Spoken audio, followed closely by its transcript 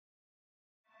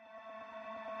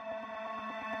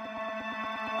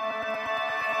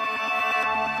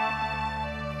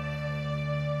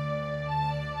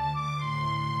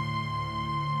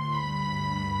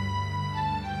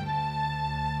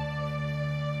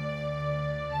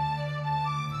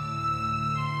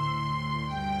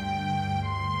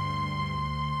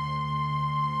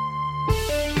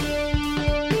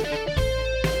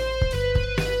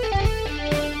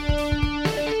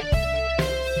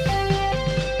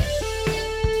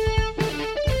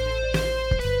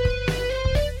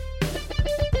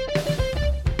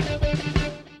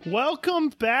Welcome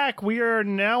back. We are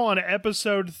now on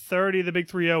episode 30 of the Big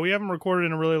 3-0. We haven't recorded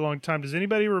in a really long time. Does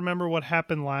anybody remember what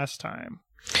happened last time?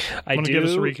 I do. Give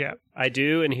us a recap. I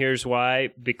do, and here's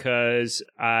why. Because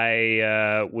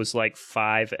I was like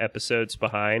 5 episodes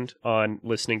behind on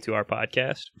listening to our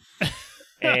podcast.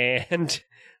 And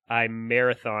I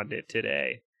marathoned it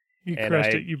today. You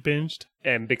crushed it. You binged.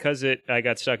 And because I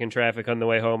got stuck in traffic on the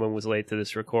way home and was late to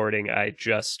this recording, I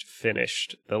just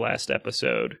finished the last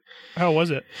episode. How was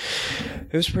it?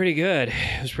 It was pretty good.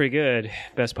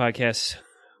 Best podcast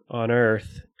on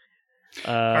earth.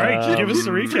 All right, give us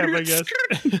a recap, I guess.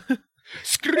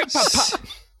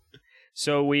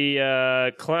 So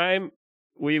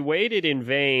we waited in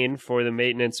vain for the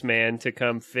maintenance man to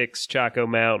come fix Chaco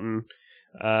Mountain.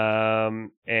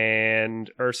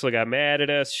 And Ursula got mad at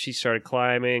us. She started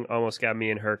climbing, almost got me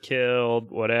and her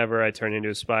killed. Whatever. I turned into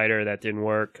a spider. That didn't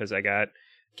work because I got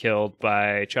killed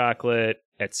by chocolate,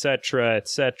 etc.,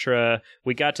 etc.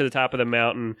 We got to the top of the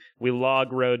mountain. We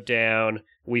log rode down.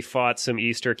 We fought some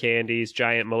Easter candies,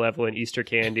 giant malevolent Easter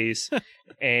candies.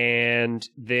 And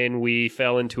then we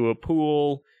fell into a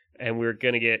pool, and we were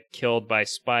going to get killed by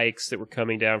spikes that were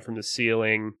coming down from the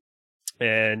ceiling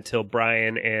until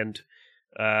Brian and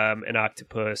an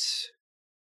octopus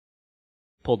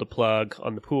pulled a plug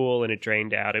on the pool, and it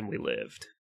drained out, and we lived.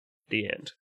 The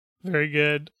end. Very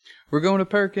good. We're going to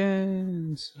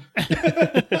Perkins. All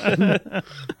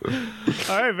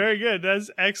right, very good.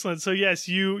 That's excellent. So yes,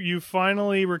 you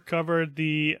finally recovered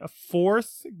the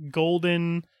 4th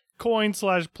golden coin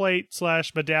 / plate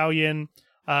 / medallion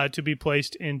to be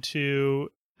placed into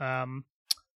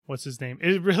what's his name?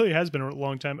 It really has been a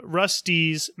long time.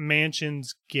 Rusty's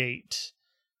Mansion's gate.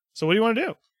 So what do you want to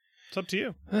do? It's up to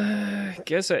you.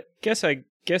 Guess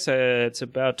it's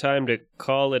about time to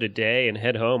call it a day and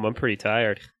head home. I'm pretty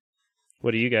tired.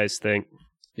 What do you guys think?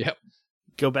 Yep.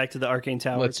 Go back to the Arcane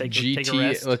Tower. Let's take a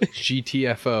rest. Let's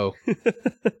GTFO.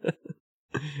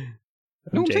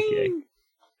 I'm JK.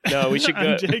 No, we should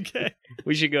go. JK.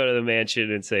 We should go to the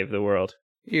mansion and save the world.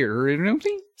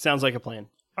 Sounds like a plan.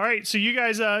 All right, so you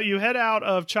guys, you head out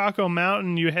of Chaco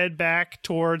Mountain. You head back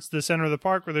towards the center of the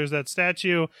park where there's that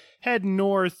statue. Head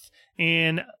north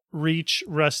and reach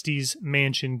Rusty's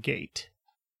Mansion gate.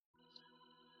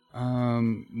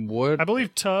 What? I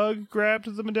believe Tug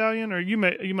grabbed the medallion, or you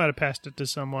might have passed it to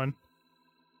someone.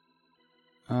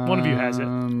 One of you has it.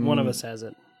 One of us has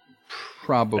it.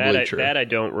 Probably true. That I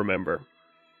don't remember.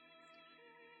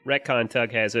 Retcon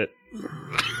Tug has it.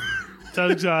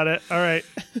 Tug's got it. All right.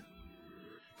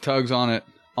 Tug's on it.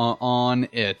 On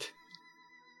it.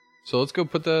 So let's go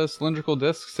put the cylindrical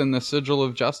discs in the Sigil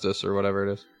of Justice or whatever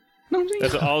it is.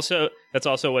 That's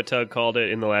also what Tug called it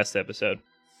in the last episode.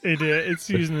 It's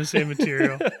using the same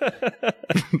material.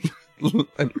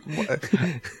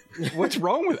 What's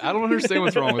wrong with? I don't understand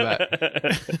what's wrong with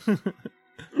that.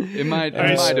 In my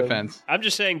defense, I'm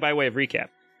just saying by way of recap.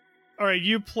 All right,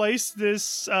 you place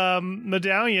this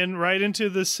medallion right into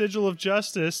the Sigil of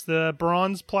Justice, the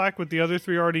bronze plaque with the other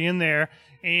 3 already in there,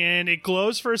 and it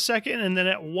glows for a second, and then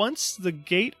at once the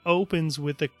gate opens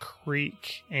with a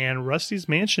creak, and Rusty's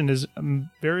Mansion is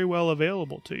very well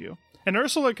available to you. And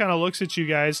Ursula kind of looks at you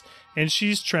guys, and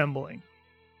she's trembling.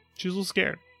 She's a little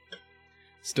scared.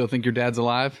 Still think your dad's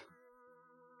alive?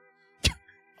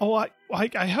 Oh,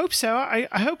 I hope so. I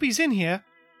hope he's in here.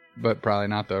 But probably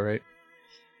not, though, right?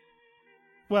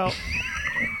 Well,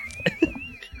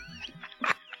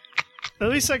 at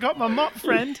least I got my mop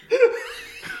friend.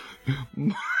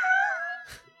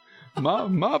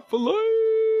 Mop for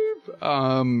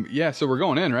life. Yeah, so we're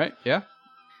going in, right? Yeah?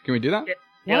 Can we do that?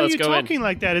 Why are you talking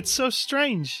like that? It's so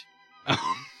strange.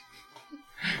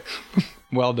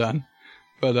 Well done.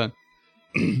 Well done.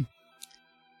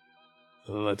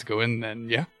 Let's go in then,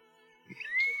 yeah?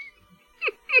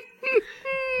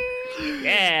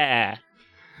 Yeah.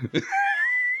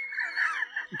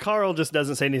 Carl just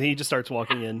doesn't say anything. He just starts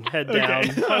walking in, head down,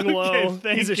 hung low.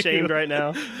 He's ashamed right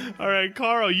now. All right,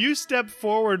 Carl, you step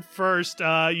forward first.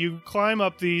 You climb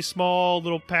up the small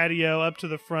little patio up to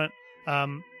the front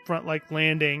like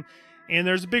landing, and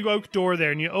there's a big oak door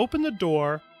there, and you open the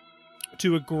door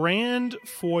to a grand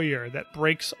foyer that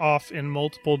breaks off in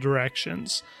multiple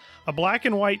directions. A black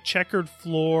and white checkered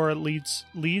floor leads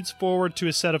forward to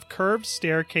a set of curved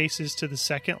staircases to the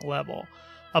second level.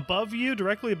 Above you,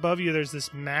 directly above you, there's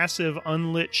this massive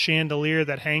unlit chandelier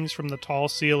that hangs from the tall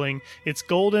ceiling, its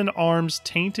golden arms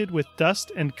tainted with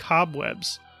dust and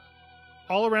cobwebs.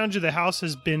 All around you, the house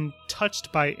has been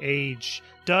touched by age.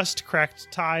 Dust, cracked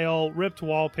tile, ripped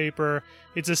wallpaper.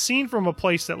 It's a scene from a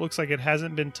place that looks like it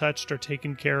hasn't been touched or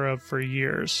taken care of for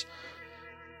years.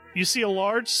 You see a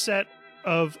large set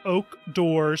of oak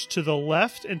doors to the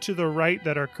left and to the right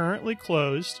that are currently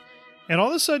closed. And all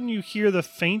of a sudden you hear the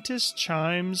faintest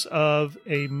chimes of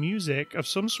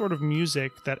some sort of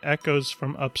music that echoes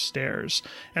from upstairs.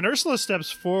 And Ursula steps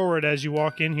forward as you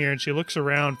walk in here, and she looks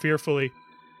around fearfully.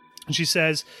 And she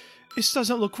says, "This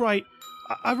doesn't look right.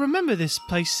 I remember this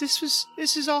place. This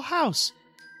is our house.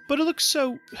 But it looks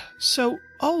so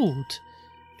old.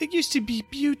 It used to be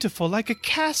beautiful, like a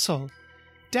castle.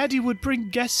 Daddy would bring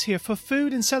guests here for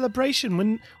food and celebration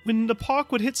when the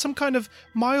park would hit some kind of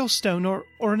milestone or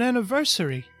an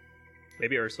anniversary."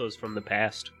 Maybe Ursula's from the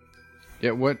past.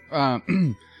 Yeah, what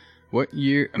what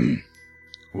year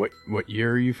what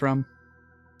year are you from?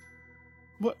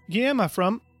 What year am I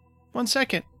from? 1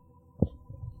 second.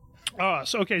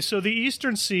 So the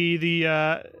Eastern Sea,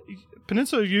 the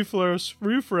Peninsula of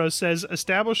Euphoros says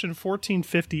established in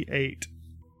 1458.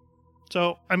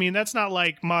 So, I mean, that's not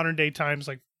like modern day times,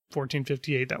 like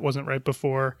 1458. That wasn't right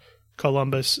before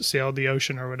Columbus sailed the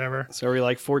ocean or whatever. So are we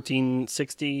like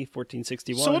 1460,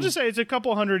 1461? So we'll just say it's a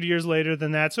couple hundred years later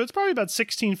than that. So it's probably about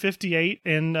 1658.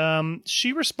 And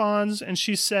she responds and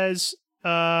she says,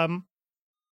 let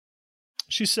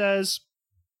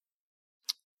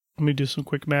me do some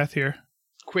quick math here.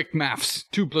 Quick maths.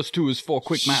 2 + 2 is 4.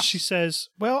 Quick maths. She says,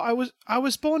 "Well, I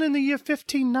was born in the year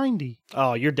 1590.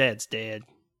 Oh, your dad's dead.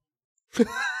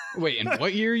 Wait, and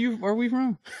what year are we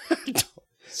from?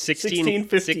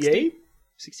 1658?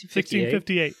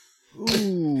 1658. What?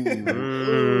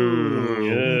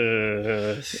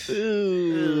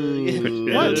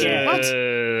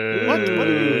 What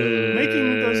are you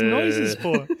making those noises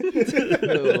for?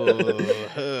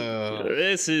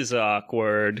 This is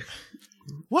awkward.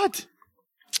 What?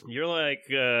 You're like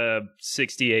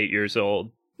 68 years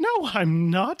old. No, I'm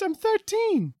not. I'm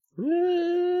 13.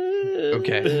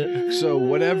 Okay. So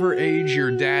whatever age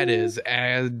your dad is,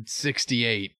 add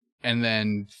 68 and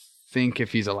then think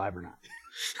if he's alive or not.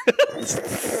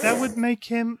 That would make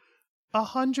him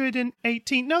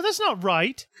 118. No, that's not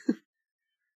right.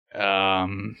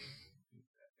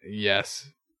 Yes.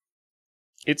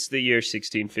 It's the year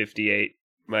 1658,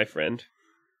 my friend.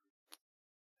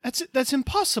 That's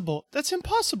impossible. That's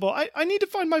impossible. I need to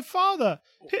find my father.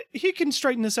 He can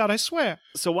straighten this out, I swear.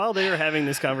 So while they are having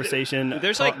this conversation...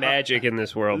 There's like magic in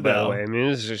this world, by the way. I mean,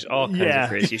 there's just all kinds of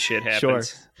crazy shit happens. Sure.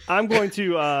 I'm going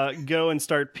to go and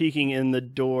start peeking in the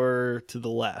door to the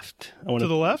left. To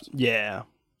the left? Yeah.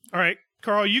 All right.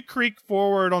 Carl, you creak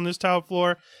forward on this tile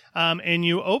floor, and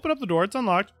you open up the door. It's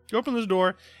unlocked. You open this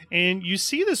door, and you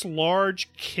see this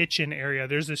large kitchen area.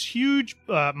 There's this huge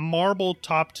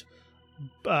marble-topped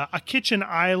a kitchen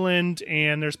island,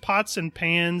 and there's pots and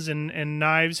pans and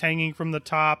knives hanging from the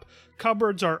top.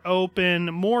 Cupboards are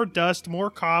open. More dust, more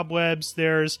cobwebs.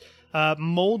 There's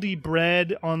moldy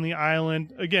bread on the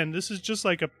island. Again, this is just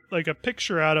like a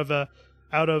picture out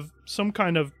of some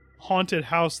kind of haunted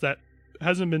house that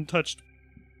hasn't been touched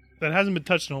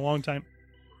in a long time.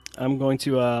 I'm going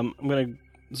to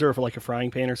reserve for like a frying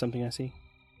pan or something I see.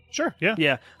 Sure, yeah.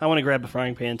 Yeah, I want to grab a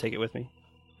frying pan and take it with me.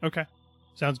 Okay.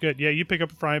 Sounds good. Yeah, you pick up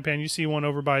a frying pan. You see one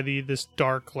over by this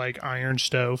dark, like, iron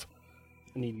stove.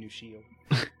 I need a new shield.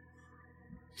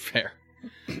 Fair.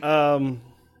 So,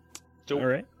 all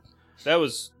right. That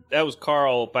was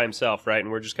Carl by himself, right? And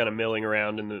we're just kind of milling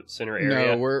around in the center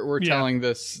area. No, we're telling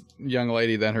this young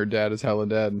lady that her dad is hella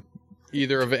dead.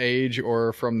 Either of age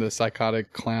or from the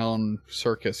psychotic clown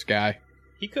circus guy.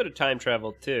 He could have time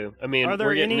traveled too. I mean, Are there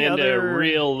we're getting any into other-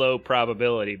 real low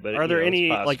probability, but Are there it's any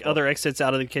like possible. other exits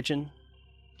out of the kitchen?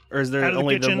 Or is there Out of the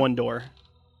only the kitchen? one door?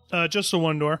 Just the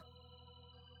one door.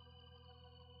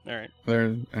 All right. Are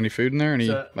there any food in there? Any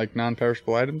So- like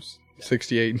non-perishable items?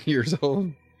 68 years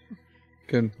old.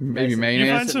 Good. Maybe Nice. You mayonnaise.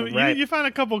 find some. Right. You find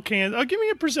a couple cans. Oh, give me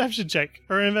a perception check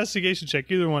or an investigation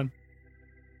check. Either one.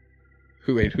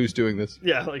 Who's doing this?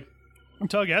 Yeah, like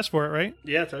Tug asked for it, right?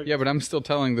 yeah. Yeah, but I'm still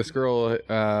telling this girl her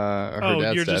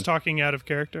dad's You're dead. just talking out of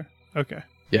character. Okay.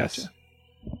 Yes.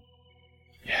 Gotcha.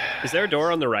 Is there a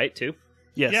door on the right too?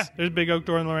 Yes. Yeah, there's a big oak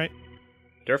door on the right.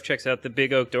 Durf checks out the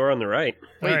big oak door on the right.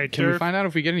 Wait, All right, can we Durf. find out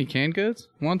if we get any canned goods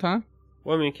one time?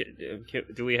 Well, I mean,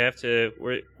 do we have to?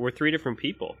 We're three different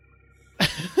people.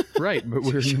 Right, but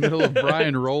we're in the middle of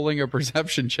Brian rolling a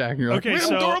perception check. And you're like, Okay, "We have a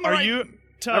so door on the are right." you?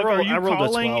 Tug, I are you rolled a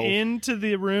calling 12. into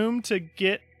the room to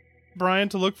get Brian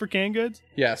to look for canned goods?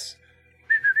 Yes.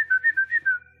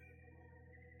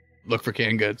 Look for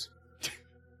canned goods.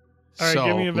 All right, So,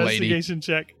 give me an lady, investigation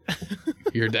check.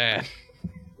 your dad.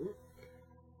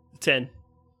 10.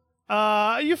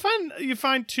 You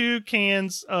find 2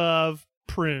 cans of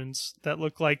prunes that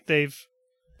look like they've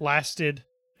lasted,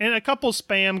 and a couple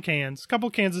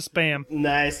cans of spam.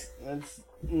 Nice. That's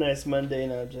nice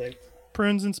mundane object.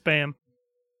 Prunes and spam.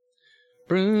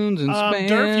 Prunes and spam.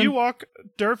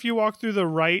 Durf, you walk through the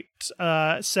right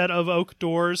set of oak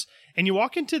doors, and you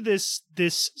walk into this.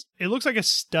 It looks like a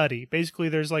study. Basically,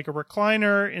 there's like a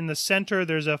recliner in the center.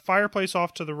 There's a fireplace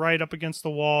off to the right, up against the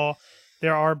wall.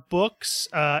 There are books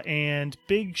and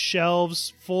big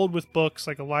shelves filled with books,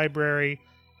 like a library.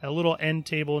 A little end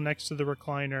table next to the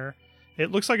recliner.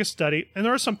 It looks like a study, and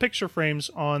there are some picture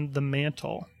frames on the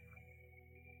mantle.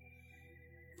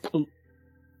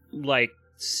 Like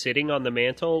sitting on the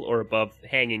mantle or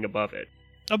hanging above it?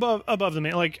 Above the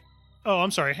mantle, like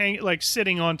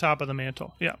sitting on top of the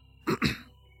mantle. Yeah.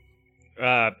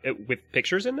 With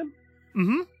pictures in them?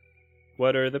 Mm-hmm.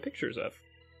 What are the pictures of?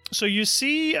 So you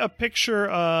see several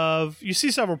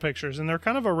pictures, and they're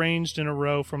kind of arranged in a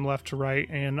row from left to right.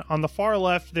 And on the far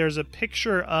left, there's a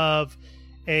picture of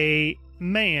a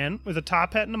man with a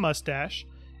top hat and a mustache,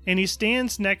 and he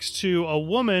stands next to a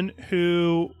woman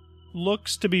who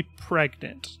looks to be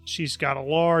pregnant. She's got a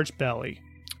large belly.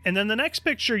 And then the next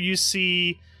picture, you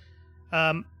see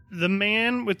the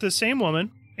man with the same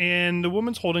woman, and the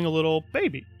woman's holding a little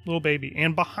baby.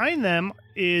 And behind them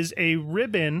is a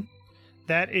ribbon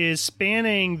that is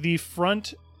spanning the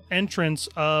front entrance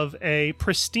of a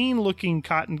pristine-looking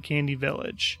cotton candy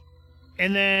village.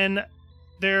 And then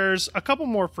there's a couple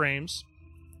more frames,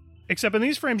 except in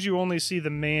these frames you only see the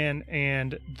man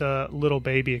and the little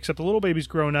baby, except the little baby's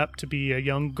grown up to be a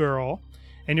young girl,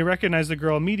 and you recognize the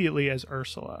girl immediately as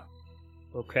Ursula.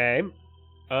 Okay.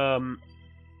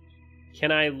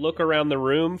 Can I look around the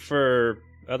room for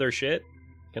other shit?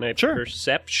 Can I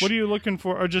percept? What are you looking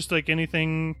for? Or just like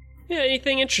anything... Yeah,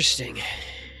 anything interesting.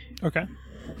 Okay.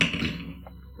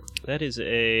 That is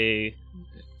a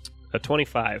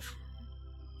 25.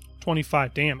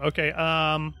 25, damn. Okay.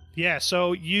 Yeah,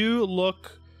 so you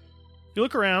look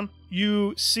around,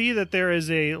 you see that there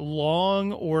is a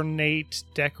long, ornate,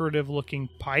 decorative-looking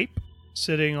pipe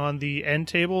sitting on the end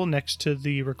table next to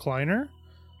the recliner.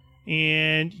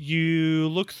 And you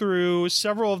look through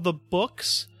several of the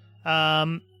books,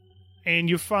 and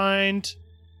you find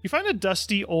a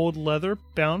dusty old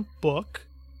leather-bound book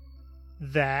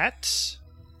that...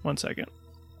 One second.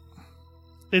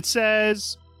 It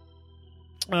says...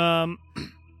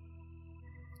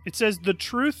 It says The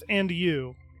Truth and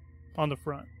You on the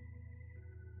front.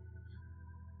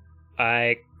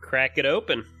 I crack it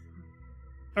open.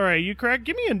 All right, you crack.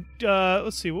 Give me a...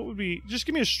 let's see, what would be... Just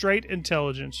give me a straight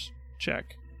intelligence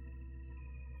check.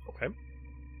 Okay.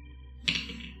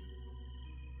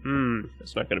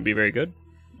 That's not going to be very good.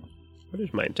 What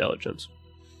is my intelligence?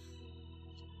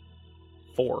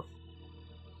 4.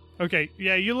 Okay,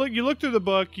 yeah, you look through the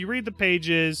book, you read the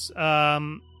pages,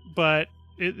 but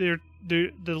the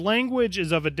language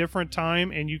is of a different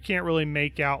time, and you can't really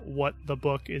make out what the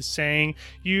book is saying.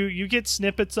 You get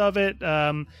snippets of it.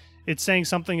 It's saying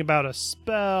something about a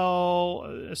spell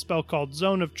called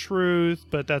Zone of Truth,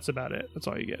 but that's about it. That's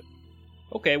all you get.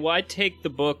 Okay, well, I take the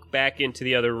book back into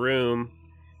the other room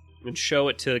and show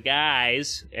it to the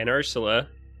guys and Ursula.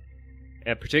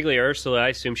 And particularly Ursula, I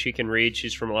assume she can read.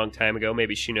 She's from a long time ago.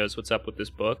 Maybe she knows what's up with this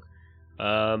book.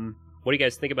 What do you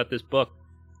guys think about this book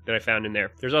that I found in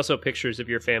there? There's also pictures of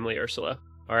your family, Ursula.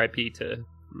 R.I.P. to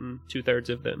 2/3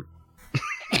 of them.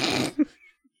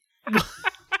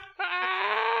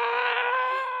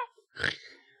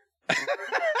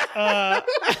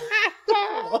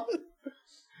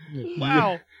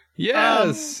 Wow.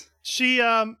 Yes. She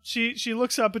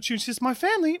looks up at you and she says, my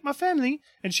family,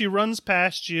 and she runs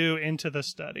past you into the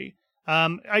study.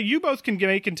 You both can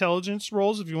make intelligence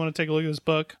rolls if you want to take a look at this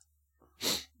book.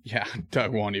 Yeah,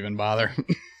 Doug won't even bother.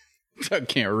 Doug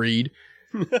can't read.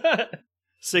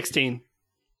 16.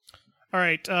 All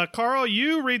right, Carl,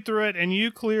 you read through it and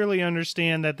you clearly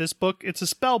understand that this book, it's a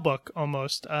spell book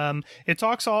almost. It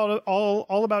talks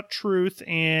all about truth,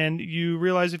 and you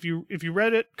realize if you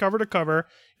read it cover to cover,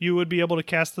 you would be able to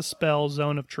cast the spell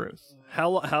Zone of Truth.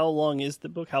 How long is the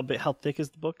book? How thick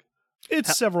is the book?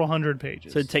 It's several hundred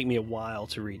pages. So it'd take me a while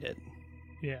to read it.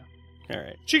 Yeah. All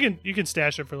right. You can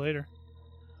stash it for later.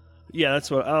 Yeah,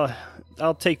 that's what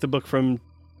I'll take the book from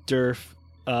Durf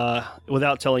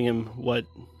without telling him what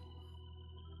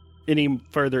any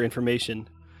further information.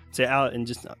 Say out and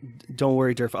just don't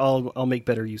worry, Durf. I'll make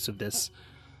better use of this.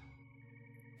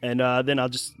 And then I'll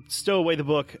just stow away the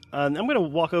book. I'm going to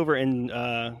walk over and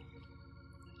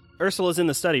Ursula's in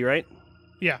the study, right?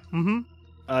 Yeah. Mm-hmm.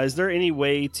 Is there any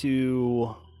way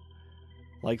to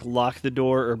like lock the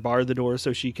door or bar the door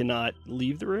so she cannot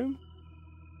leave the room?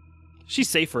 She's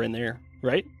safer in there,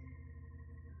 right?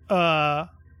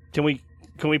 Can we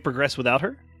progress without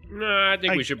her? No, I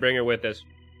think we should bring her with us.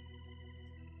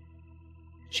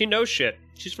 She knows shit.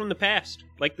 She's from the past,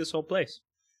 like this whole place.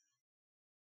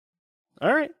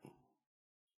 All right.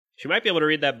 She might be able to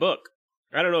read that book.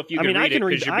 I don't know if you can read it. I can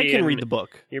read. I can read the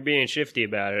book. You're being shifty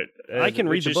about it. I can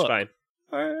read the book. Fine.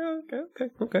 All right.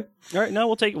 Okay. All right. No,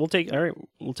 we'll take. All right.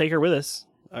 We'll take her with us.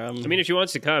 I mean, if she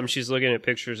wants to come, she's looking at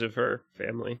pictures of her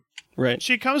family. Right.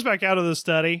 She comes back out of the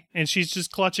study, and she's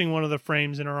just clutching one of the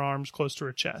frames in her arms close to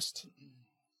her chest.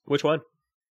 Which one?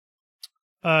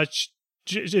 It's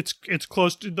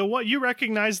close to the what you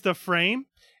recognize the frame,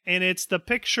 and it's the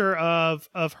picture of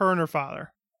her and her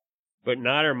father. But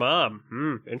not her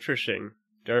mom. Interesting.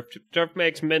 Durf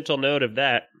makes mental note of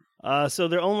that. So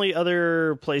the only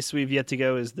other place we've yet to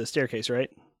go is the staircase, right?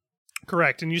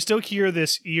 Correct, and you still hear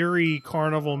this eerie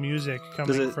carnival music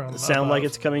coming from. Does it sound like above.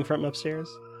 it's coming from upstairs?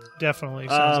 Definitely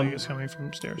sounds like it's coming from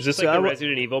upstairs. Is this like the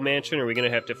Resident Evil mansion? Or are we going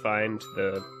to have to find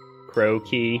the crow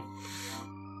key?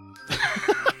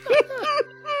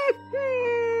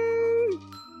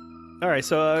 All right,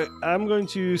 so I'm going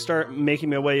to start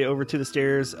making my way over to the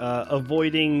stairs,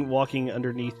 avoiding walking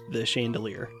underneath the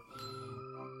chandelier.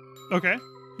 Okay,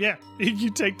 yeah, you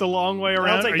take the long way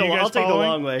around. I'll take the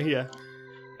long way. Yeah.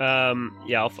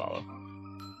 Yeah, I'll follow.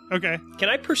 Okay. Can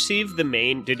I perceive the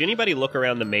main? Did anybody look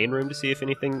around the main room to see if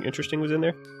anything interesting was in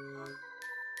there?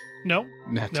 No.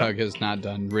 Tug has not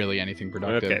done really anything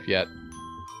productive yet.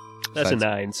 That's a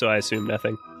 9, so I assume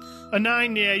nothing. A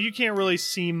 9, yeah, you can't really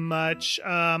see much.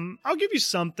 I'll give you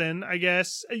something, I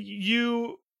guess.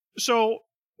 So,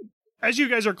 as you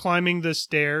guys are climbing the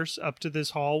stairs up to this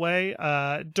hallway,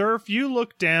 Durf, you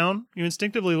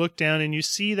instinctively look down, and you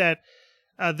see that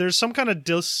there's some kind of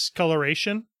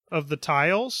discoloration of the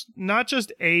tiles. Not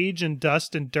just age and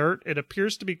dust and dirt. It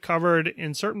appears to be covered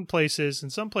in some places,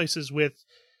 with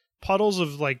puddles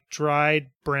of, like,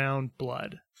 dried brown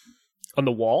blood. On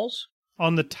the walls?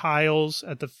 On the tiles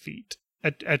at the feet,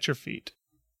 at your feet.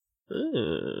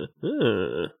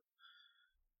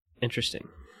 Interesting.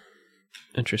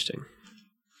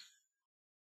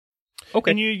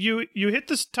 Okay. And you hit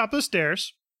the top of the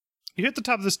stairs. You hit the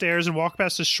top of the stairs and walk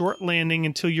past a short landing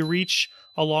until you reach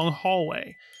a long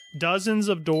hallway. Dozens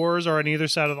of doors are on either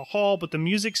side of the hall, but the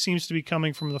music seems to be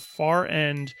coming from the far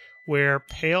end, where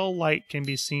pale light can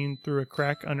be seen through a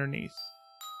crack underneath.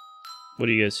 What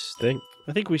do you guys think?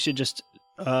 I think we should just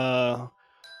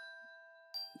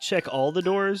check all the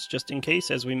doors just in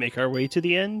case as we make our way to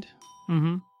the end.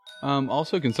 Mm-hmm.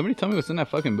 Also, can somebody tell me what's in that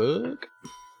fucking book?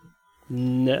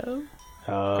 No.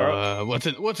 What's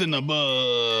in the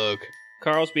book?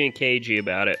 Carl's being cagey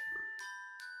about it.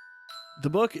 The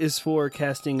book is for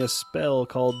casting a spell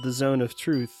called the Zone of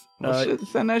Truth.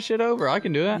 Send that shit over. I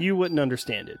can do that. You wouldn't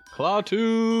understand it.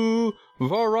 Klaatu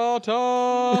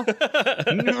Varata.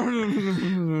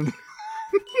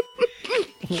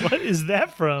 What is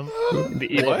that from? The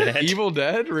Evil Dead. Evil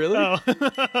Dead? Really? Oh,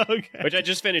 okay. Which I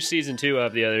just finished season 2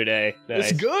 of the other day. Nice.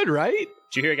 It's good, right?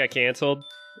 Did you hear it got canceled?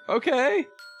 Okay.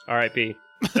 R.I.P.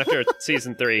 After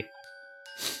season 3.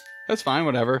 That's fine,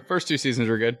 whatever. First 2 seasons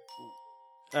were good.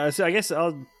 So I guess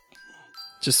I'll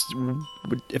just,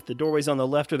 if the doorway's on the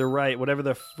left or the right, whatever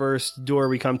the first door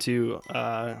we come to,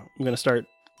 I'm going to start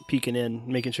peeking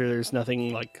in, making sure there's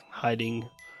nothing like hiding.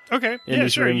 Okay, in yeah,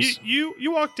 these sure. rooms.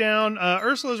 You walk down.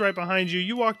 Ursula's right behind you.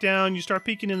 You walk down. You start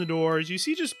peeking in the doors. You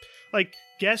see just like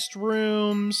guest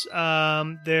rooms.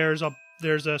 There's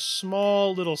a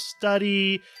small little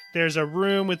study. There's a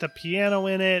room with a piano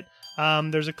in it.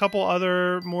 There's a couple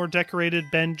other more decorated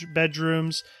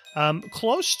bedrooms.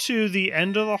 Close to the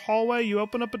end of the hallway, you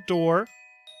open up a door,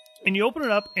 and you open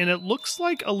it up, and it looks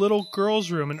like a little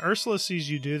girl's room. And Ursula sees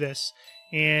you do this,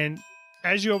 and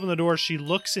as you open the door, she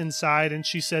looks inside and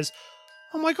she says,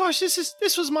 "Oh my gosh,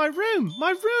 this was my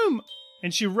room!"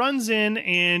 And she runs in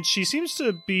and she seems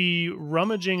to be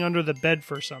rummaging under the bed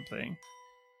for something.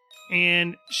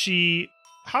 And she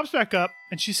hops back up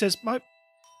and she says,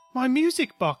 "My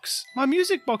music box! My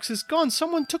music box is gone!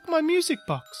 Someone took my music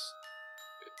box!"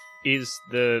 Is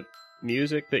the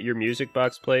music that your music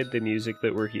box played the music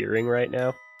that we're hearing right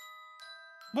now?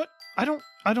 What? I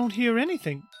don't hear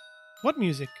anything. What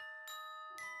music?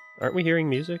 Aren't we hearing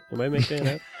music? Am I making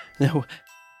it up? No.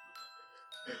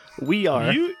 We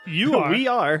are. You are. We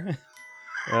are.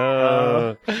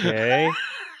 Okay.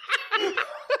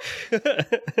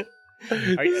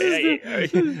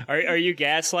 Are you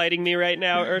gaslighting me right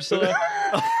now, Ursula?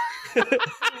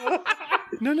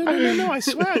 No! I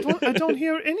swear, I don't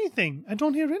hear anything. I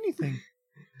don't hear anything.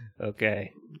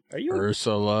 Okay. Are you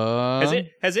Ursula?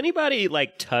 Has anybody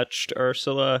like touched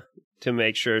Ursula to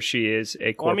make sure she is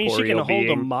a corporeal Well, I mean, she can being?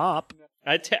 hold a mop.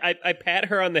 I pat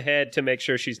her on the head to make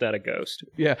sure she's not a ghost.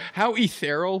 Yeah. How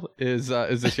ethereal is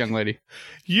this young lady?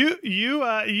 You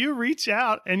reach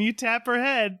out and you tap her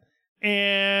head,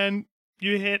 and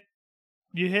you hit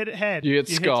head. You hit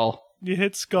skull. You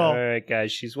hit skull. All right,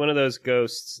 guys. She's one of those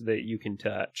ghosts that you can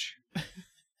touch.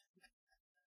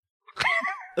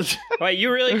 Wait,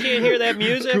 you really can't hear that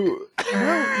music? No,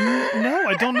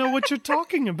 I don't know what you're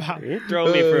talking about. You're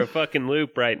throwing me for a fucking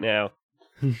loop right now.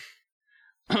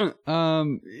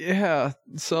 Yeah.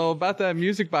 So about that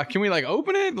music box, can we like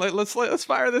open it? Let's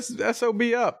fire this SOB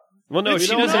up. Well, no, We she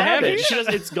don't doesn't have it.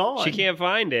 It's gone. She can't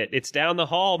find it. It's down the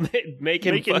hall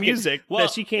making fucking music well,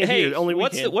 that she can't hey, hear. Only we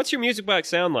what's can. what's your music box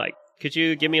sound like? Could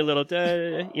you give me a little,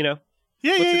 Yeah, What's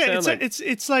yeah, it yeah. sound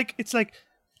It's like? it's like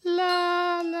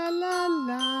la la la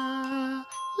la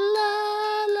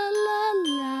la la la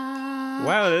la.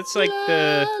 Wow, that's like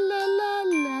the.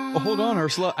 Oh, hold on,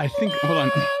 Ursula. Hold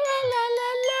on.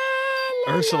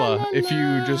 Ursula, if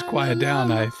you just quiet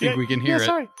down, I think we can hear it.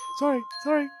 Sorry.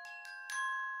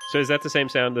 So is that the same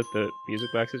sound that the music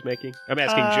box is making? I'm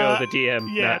asking Joe, the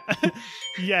DM. Yeah. Not...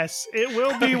 Yes, it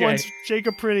will be Okay. once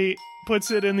Jacob Pretty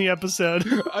puts it in the episode.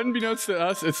 Unbeknownst to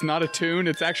us, it's not a tune.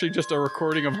 It's actually just a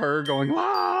recording of her going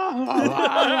la la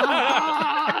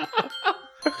la.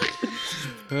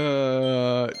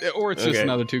 Or it's just Okay.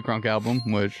 another Two Crunk album,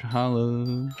 which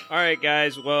holla. All right,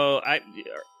 guys. Well,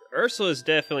 Ursula's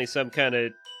definitely some kind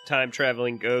of time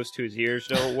traveling ghost whose ears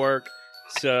don't work.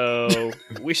 So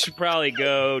we should probably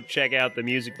go check out the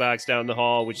music box down the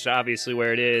hall, which is obviously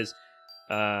where it is.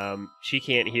 She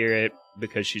can't hear it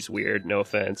because she's weird. No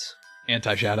offense.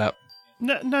 Anti shout out.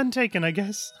 None taken, I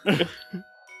guess.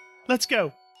 Let's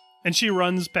go. And she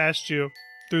runs past you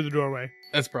through the doorway.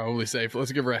 That's probably safe.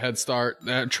 Let's give her a head start,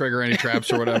 trigger any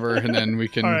traps or whatever, and then we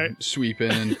can All right. sweep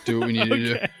in and do what we need to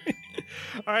do. Okay.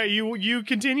 All right, you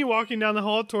continue walking down the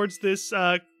hall towards this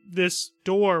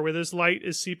door where this light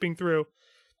is seeping through.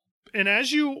 And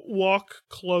as you walk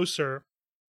closer,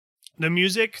 the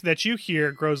music that you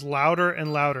hear grows louder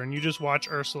and louder, and you just watch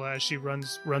Ursula as she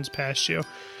runs past you.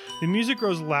 The music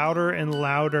grows louder and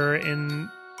louder, and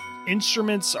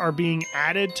instruments are being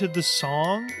added to the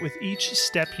song with each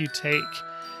step you take.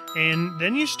 And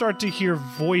then you start to hear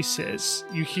voices.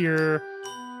 You hear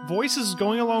voices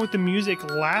going along with the music,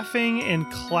 laughing and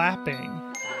clapping.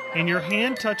 And your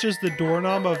hand touches the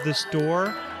doorknob of this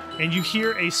door, and you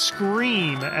hear a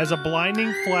scream as a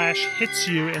blinding flash hits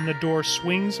you and the door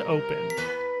swings open.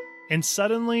 And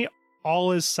suddenly,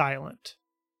 all is silent.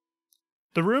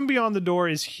 The room beyond the door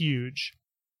is huge.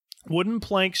 Wooden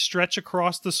planks stretch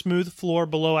across the smooth floor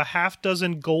below a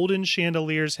half-dozen golden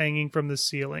chandeliers hanging from the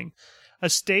ceiling. A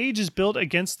stage is built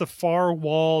against the far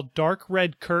wall, dark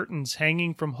red curtains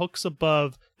hanging from hooks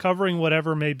above, covering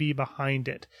whatever may be behind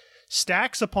it.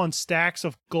 Stacks upon stacks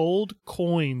of gold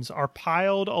coins are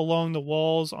piled along the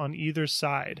walls on either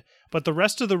side, but the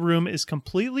rest of the room is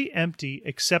completely empty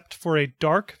except for a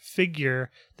dark figure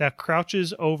that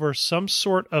crouches over some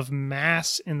sort of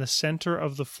mass in the center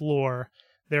of the floor,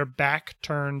 their back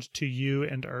turned to you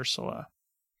and Ursula.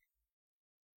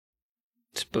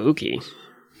 Spooky.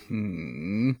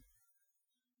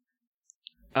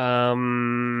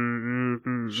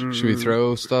 Should we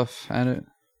throw stuff at it?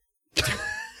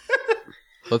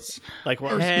 Let's. Like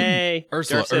what? Hey,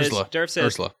 Ursula. Durf says,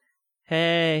 Ursula.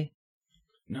 Hey.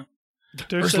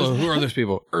 Durf Ursula, says- who are those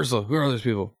people? Ursula, who are those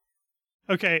people?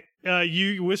 Okay,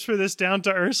 you whisper this down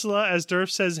to Ursula as Durf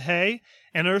says, hey,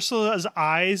 and Ursula's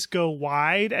eyes go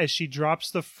wide as she drops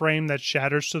the frame that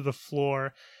shatters to the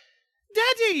floor.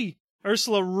 Daddy!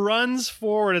 Ursula runs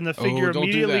forward and the figure don't do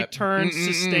immediately that. turns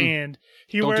to stand.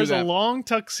 He Don't do wears a that. long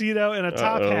tuxedo and a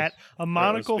top Uh-oh. hat, a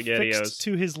monocle SpaghettiOs. fixed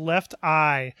to his left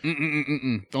eye.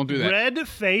 Don't do that.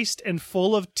 Red-faced and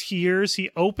full of tears, he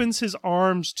opens his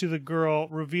arms to the girl,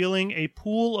 revealing a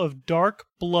pool of dark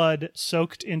blood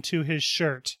soaked into his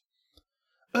shirt.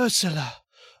 Ursula,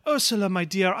 my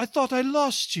dear, I thought I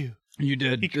lost you. You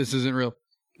did. This isn't real.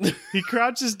 He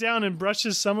crouches down and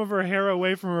brushes some of her hair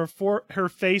away from her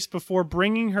face before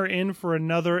bringing her in for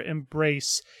another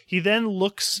embrace. He then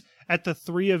looks at the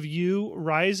three of you,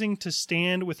 rising to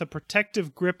stand with a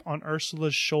protective grip on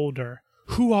Ursula's shoulder.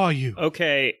 Who are you?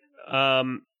 Okay, I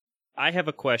have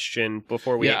a question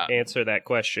before we Yeah. answer that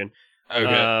question.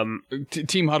 Okay.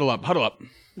 Team, huddle up. Huddle up.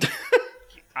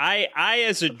 I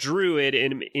as a druid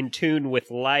in tune with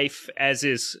life, as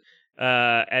is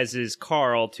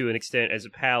Carl to an extent as a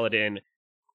paladin.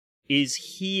 Is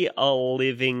he a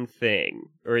living thing,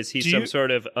 or is he some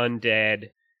sort of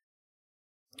undead?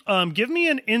 Give me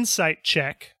an insight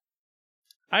check.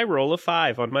 I roll a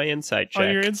 5 on my insight check.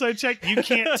 On your insight check, you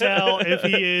can't tell if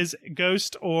he is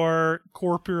ghost or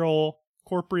corporeal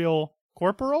corporeal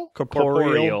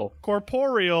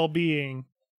being.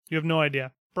 You have no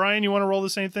idea. Brian, you want to roll the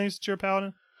same things that you're a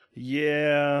paladin?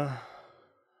 Yeah.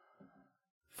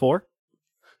 4?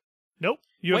 Nope.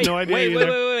 You have no idea either.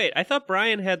 Wait. I thought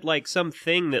Brian had like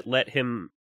something that let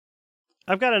him.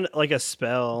 I've got a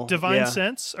spell. Divine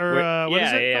sense? Or what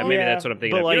is it? Yeah, called? maybe that's what I'm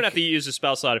thinking But of. You don't have to use a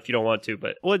spell slot if you don't want to,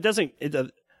 but. Well, it doesn't.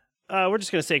 We're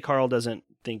just going to say Carl doesn't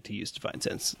think to use Divine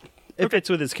Sense. It fits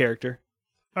with his character.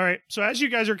 All right. So as you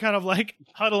guys are kind of like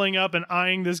huddling up and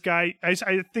eyeing this guy, I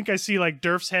think I see like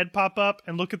Durf's head pop up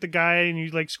and look at the guy, and you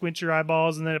like squint your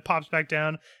eyeballs, and then it pops back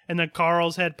down. And then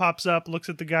Carl's head pops up, looks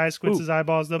at the guy, squints his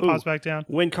eyeballs, then pops back down.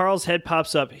 When Carl's head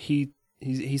pops up, he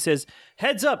says,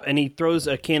 "Heads up," and he throws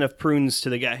a can of prunes to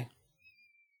the guy.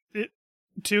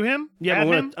 To him? Yeah, At I'm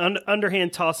him? going to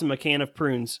underhand toss him a can of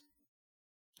prunes.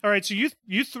 All right. So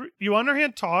you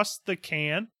underhand toss the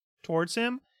can towards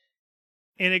him,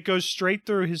 and it goes straight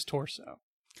through his torso,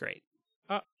 Great.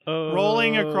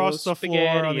 rolling across the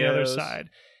floor on the other SpaghettiOs. side.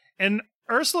 And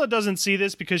Ursula doesn't see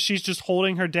this because she's just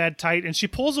holding her dad tight, and she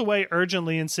pulls away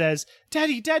urgently and says,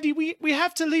 Daddy, we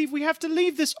have to leave. We have to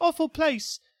leave this awful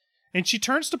place. And she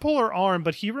turns to pull her arm,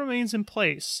 but he remains in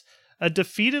place, a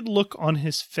defeated look on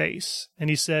his face. And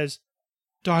he says,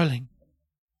 Darling,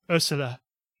 Ursula,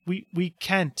 we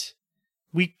can't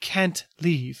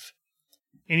leave.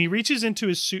 And he reaches into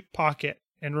his suit pocket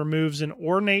and removes an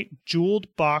ornate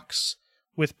jeweled box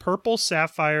with purple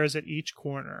sapphires at each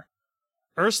corner.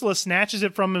 Ursula snatches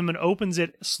it from him and opens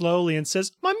it slowly and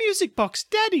says, My music box,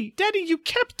 Daddy, you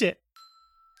kept it.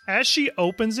 As she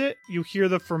opens it, you hear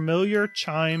the familiar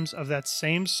chimes of that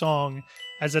same song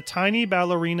as a tiny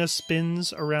ballerina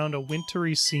spins around a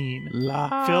wintry scene.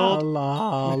 Filled...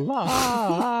 la,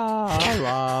 la,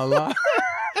 la.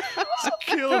 Just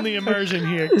killing the immersion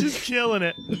here. Just killing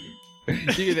it.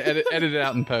 You can edit it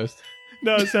out in post.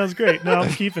 No, it sounds great. No,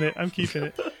 I'm keeping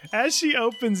it. As she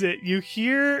opens it, you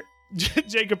hear...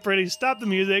 Jacob Pretty, stop the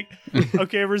music.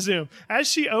 Okay, resume. As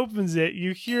she opens it,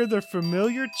 you hear the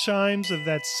familiar chimes of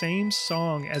that same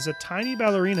song as a tiny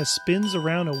ballerina spins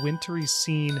around a wintry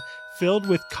scene filled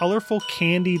with colorful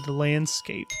candied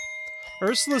landscape.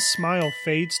 Ursula's smile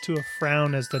fades to a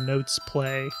frown as the notes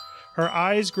play, her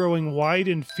eyes growing wide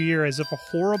in fear as if a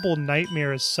horrible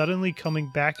nightmare is suddenly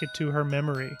coming back into her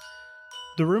memory.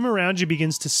 The room around you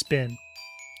begins to spin.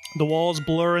 The walls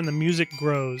blur and the music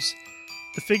grows.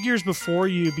 The figures before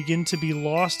you begin to be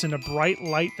lost in a bright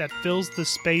light that fills the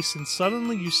space, and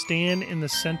suddenly you stand in the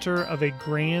center of a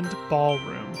grand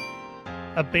ballroom.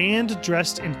 A band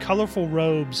dressed in colorful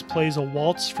robes plays a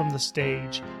waltz from the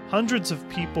stage, hundreds of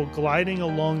people gliding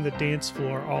along the dance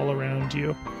floor all around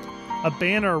you. A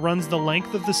banner runs the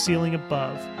length of the ceiling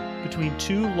above, between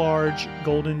two large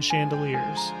golden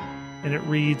chandeliers, and it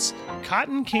reads,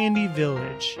 Cotton Candy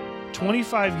Village,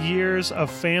 25 years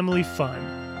of family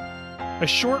fun. A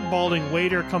short, balding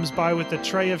waiter comes by with a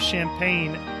tray of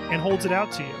champagne and holds it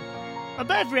out to you. A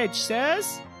beverage,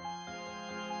 sirs.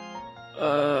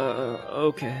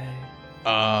 Okay.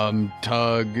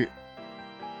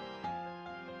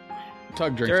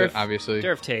 Tug drinks it, obviously.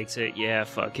 Durf takes it. Yeah,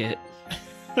 fuck it.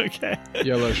 Okay.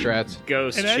 Yellow strats.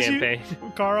 Ghost And as champagne.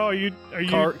 Carl, are you?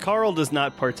 Carl does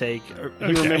not partake. He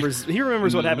Okay. remembers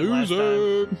what happened last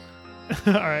time.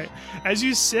 All right. As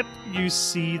you sip, you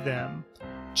see them.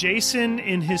 Jason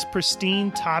in his pristine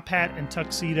top hat and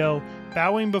tuxedo,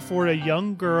 bowing before a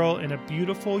young girl in a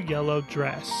beautiful yellow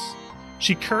dress.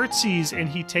 She curtsies and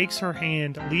he takes her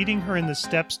hand, leading her in the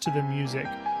steps to the music.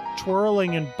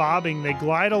 Twirling and bobbing, they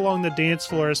glide along the dance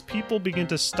floor as people begin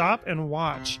to stop and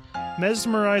watch,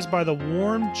 mesmerized by the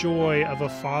warm joy of a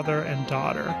father and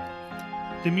daughter.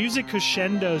 The music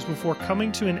crescendos before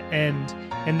coming to an end,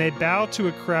 and they bow to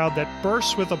a crowd that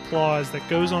bursts with applause that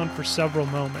goes on for several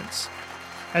moments.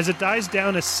 As it dies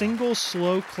down, a single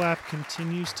slow clap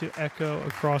continues to echo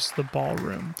across the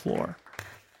ballroom floor.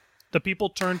 The people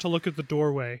turn to look at the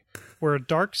doorway, where a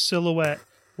dark silhouette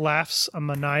laughs a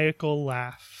maniacal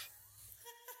laugh.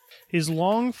 His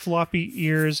long, floppy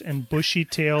ears and bushy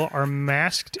tail are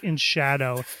masked in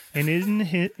shadow, and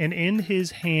in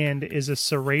his hand is a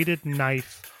serrated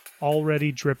knife,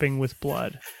 already dripping with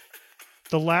blood.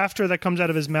 The laughter that comes out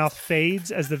of his mouth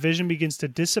fades as the vision begins to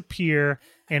disappear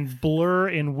and blur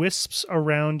in wisps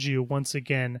around you once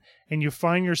again, and you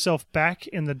find yourself back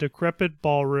in the decrepit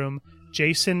ballroom,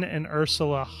 Jason and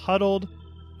Ursula huddled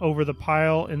over the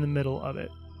pile in the middle of it,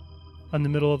 on the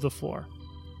middle of the floor.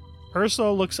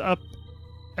 Ursula looks up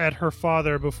at her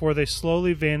father before they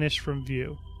slowly vanish from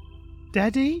view.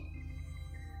 Daddy?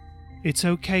 It's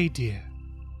okay, dear.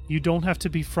 You don't have to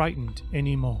be frightened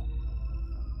anymore.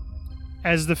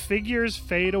 As the figures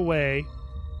fade away,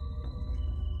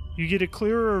 you get a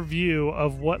clearer view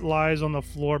of what lies on the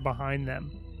floor behind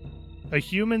them. A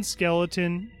human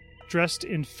skeleton dressed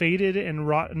in faded and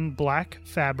rotten black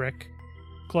fabric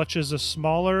clutches a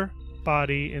smaller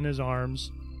body in his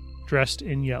arms, dressed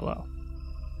in yellow.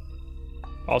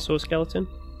 Also a skeleton?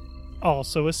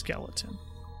 Also a skeleton.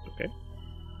 Okay.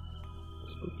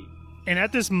 Spooky. And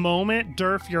at this moment,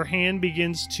 Durf, your hand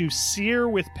begins to sear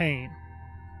with pain.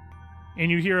 And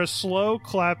you hear a slow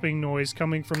clapping noise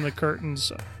coming from the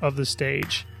curtains of the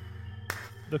stage.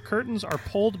 The curtains are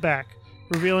pulled back,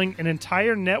 revealing an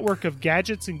entire network of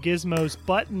gadgets and gizmos,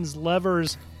 buttons,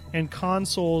 levers, and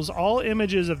consoles, all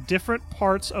images of different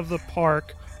parts of the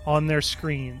park on their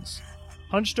screens.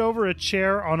 Hunched over a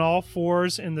chair on all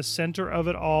fours in the center of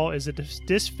it all is a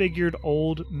disfigured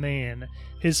old man.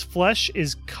 His flesh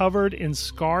is covered in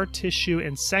scar tissue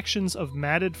and sections of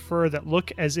matted fur that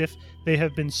look as if they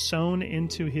have been sewn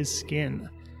into his skin.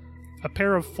 A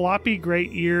pair of floppy gray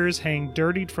ears hang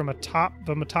dirtied from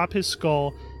atop his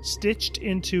skull, stitched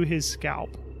into his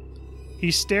scalp.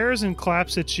 He stares and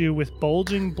claps at you with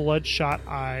bulging, bloodshot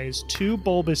eyes, two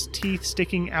bulbous teeth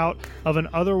sticking out of an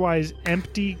otherwise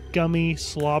empty, gummy,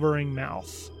 slobbering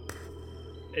mouth.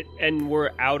 And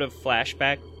we're out of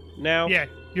flashback now? Yeah,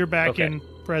 you're back Okay. in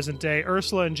present day.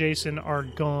 Ursula and Jason are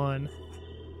gone.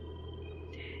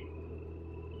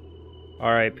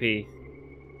 R.I.P.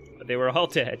 They were all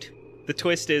dead. The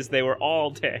twist is they were all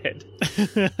dead.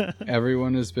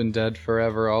 Everyone has been dead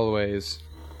forever, always.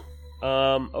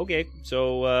 Okay,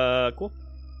 so, cool.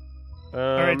 All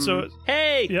right, so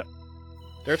Hey! Yep.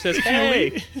 Durf says,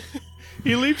 hey!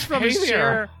 He leaps from Hey his there.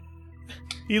 chair.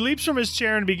 He leaps from his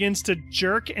chair and begins to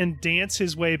jerk and dance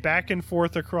his way back and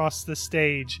forth across the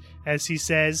stage as he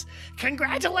says,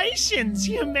 "Congratulations,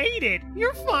 you made it.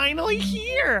 You're finally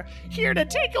here. Here to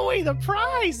take away the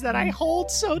prize that I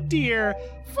hold so dear.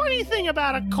 Funny thing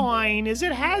about a coin is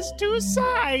it has two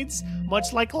sides.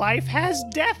 Much like life has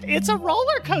death, it's a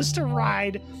roller coaster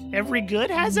ride. Every good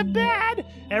has a bad.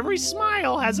 Every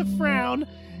smile has a frown.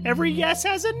 Every yes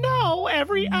has a no,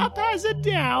 every up has a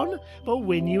down. But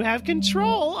when you have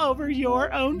control over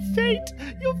your own fate,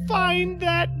 you'll find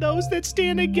that those that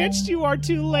stand against you are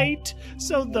too late.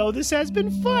 So though this has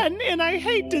been fun, and I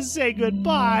hate to say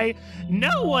goodbye,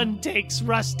 no one takes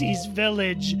Rusty's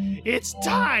village. It's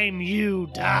time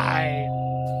you die."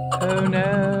 Oh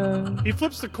no. He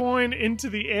flips the coin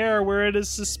into the air where it is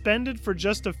suspended for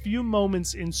just a few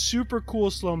moments in super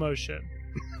cool slow motion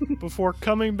before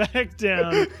coming back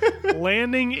down,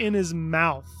 landing in his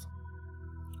mouth.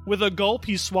 With a gulp,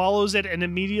 he swallows it and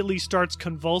immediately starts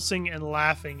convulsing and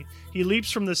laughing. He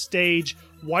leaps from the stage,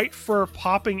 white fur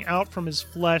popping out from his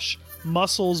flesh,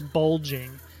 muscles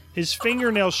bulging. His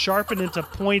fingernails sharpen into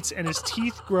points and his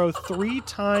teeth grow 3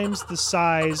 times the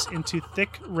size into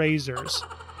thick razors.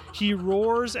 He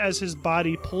roars as his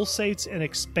body pulsates and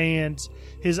expands,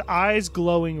 his eyes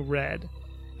glowing red.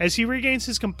 As he regains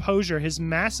his composure, his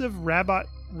massive rabbit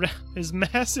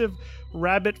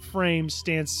frame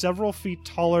stands several feet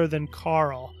taller than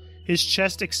Carl, his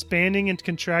chest expanding and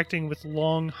contracting with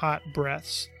long, hot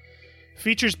breaths.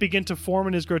 Features begin to form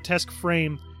in his grotesque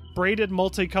frame: braided,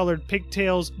 multicolored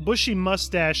pigtails, bushy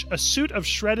mustache, a suit of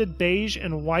shredded beige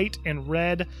and white and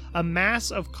red, a mass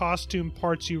of costume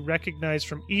parts you recognize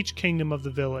from each kingdom of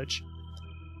the village.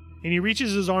 And he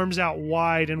reaches his arms out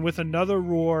wide, and with another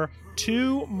roar,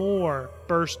 2 more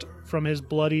burst from his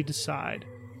bloodied side.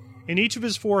 In each of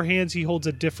his 4 hands he holds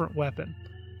a different weapon: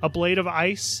 a blade of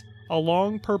ice, a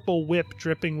long purple whip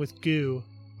dripping with goo,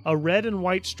 a red and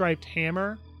white striped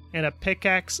hammer, and a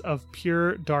pickaxe of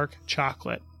pure dark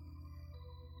chocolate.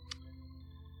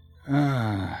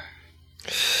 Tug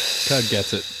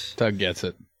gets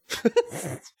it.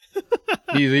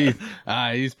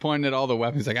 He's pointing at all the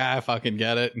weapons like, I fucking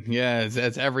get it. Yeah,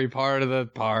 it's every part of the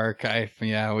park.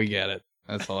 We get it.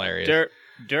 That's hilarious.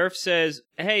 Durf says,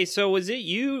 hey, so was it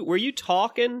you? Were you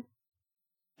talking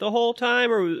the whole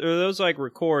time, or are those like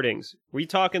recordings? Were you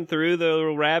talking through the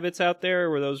little rabbits out there, or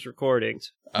were those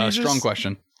recordings? Strong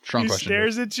question. He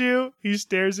stares at you. He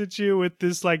stares at you with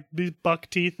this like these buck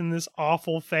teeth and this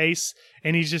awful face,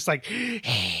 and he's just like, he's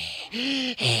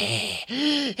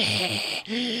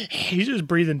just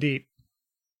breathing deep.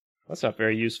 That's not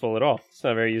very useful at all. It's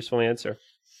not a very useful answer.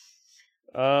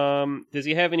 Does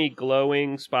he have any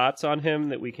glowing spots on him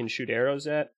that we can shoot arrows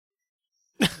at?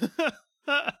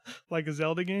 Like a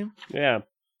Zelda game? Yeah.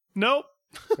 Nope.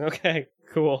 Okay,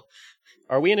 cool.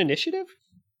 Are we in initiative?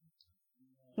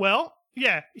 Well,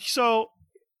 yeah. So,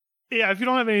 yeah, if you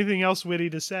don't have anything else witty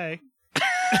to say.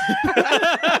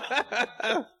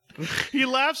 He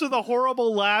laughs with a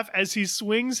horrible laugh as he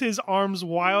swings his arms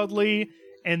wildly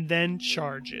and then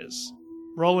charges.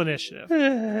 Roll initiative.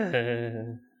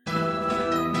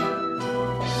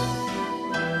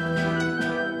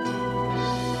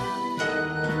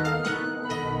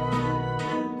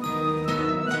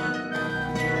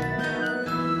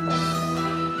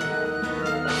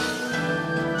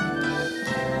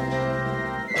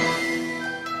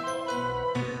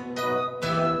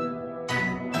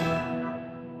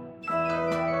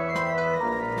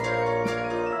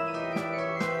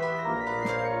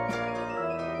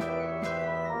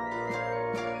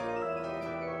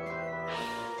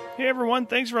 Hey everyone,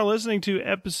 thanks for listening to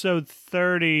episode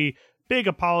 30. Big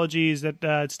apologies that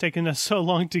it's taken us so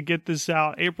long to get this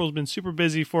out. April's been super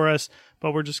busy for us,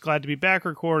 but we're just glad to be back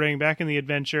recording, back in the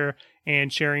adventure,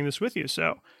 and sharing this with you.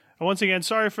 So once again,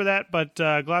 sorry for that, but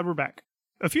glad we're back.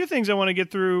 A few things I want to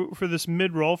get through for this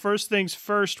mid-roll. First things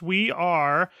first, we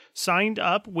are signed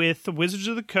up with the Wizards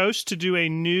of the Coast to do a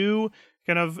new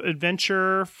kind of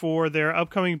adventure for their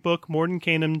upcoming book,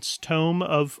 Mordenkainen's Tome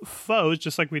of Foes,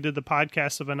 just like we did the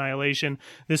Podcast of Annihilation.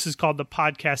 This is called the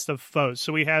Podcast of Foes.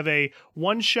 So we have a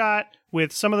one-shot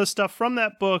with some of the stuff from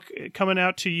that book coming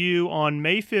out to you on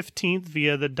May 15th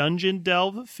via the Dungeon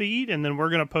Delve feed, and then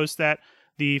we're going to post that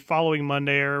the following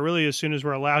Monday, or really as soon as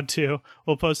we're allowed to.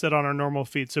 We'll post that on our normal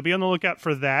feed. So be on the lookout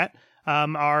for that.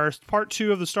 Our part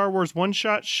 2 of the Star Wars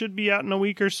one-shot should be out in a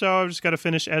week or so. I've just got to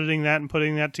finish editing that and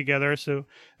putting that together. So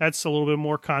that's a little bit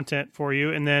more content for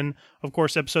you. And then, of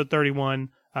course, episode 31,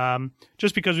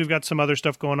 just because we've got some other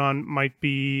stuff going on, it might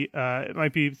be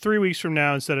 3 weeks from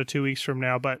now instead of 2 weeks from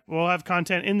now. But we'll have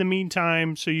content in the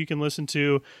meantime so you can listen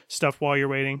to stuff while you're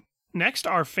waiting. Next,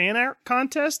 our fan art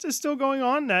contest is still going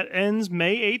on. That ends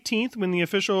May 18th when the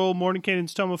official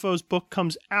Mordenkainen's Tome of Foes book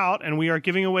comes out, and we are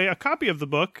giving away a copy of the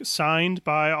book signed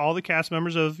by all the cast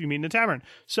members of You Meet in a Tavern.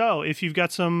 So if you've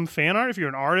got some fan art, if you're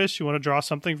an artist, you want to draw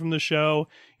something from the show,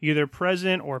 either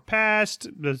present or past,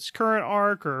 this current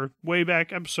arc or way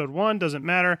back episode 1, doesn't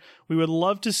matter. We would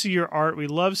love to see your art. We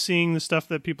love seeing the stuff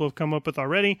that people have come up with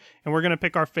already, and we're going to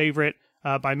pick our favorite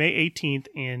by May 18th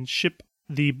and ship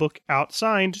the book out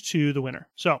signed to the winner.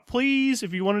 So please,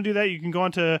 if you want to do that, you can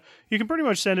pretty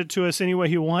much send it to us any way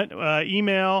you want.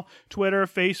 Email, Twitter,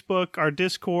 Facebook, our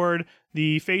Discord.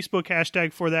 The Facebook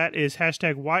hashtag for that is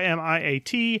hashtag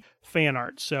YMIAT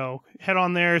fanart. So head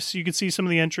on there so you can see some of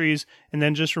the entries, and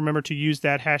then just remember to use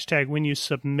that hashtag when you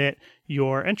submit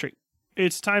your entry.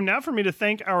 It's time now for me to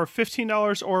thank our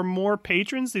 $15 or more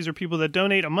patrons. These are people that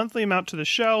donate a monthly amount to the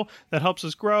show that helps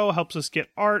us grow, helps us get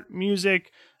art,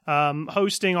 music,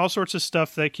 hosting, all sorts of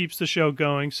stuff that keeps the show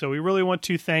going. So we really want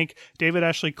to thank David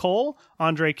Ashley Cole,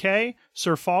 Andre K,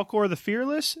 Sir Falcor the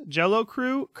Fearless, Jello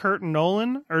Crew, Kurt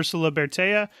Nolan, Ursula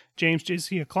Bertea, James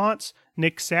J.C. Clontz,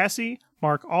 Nick Sassy,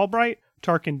 Mark Albright,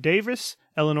 Tarkin Davis,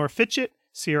 Eleanor Fitchett,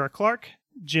 Sierra Clark,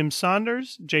 Jim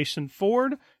Saunders, Jason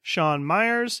Ford, Sean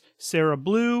Myers, Sarah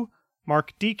Blue,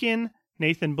 Mark Deacon,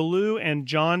 Nathan Ballou, and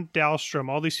John Dahlstrom.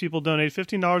 All these people donated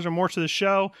 $15 or more to the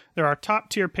show. They're our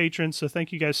top tier patrons, so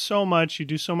thank you guys so much. You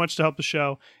do so much to help the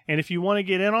show. And if you want to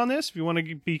get in on this, if you want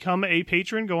to become a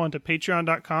patron, go on to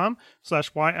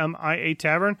patreon.com/YMIA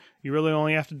Tavern. You really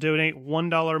only have to donate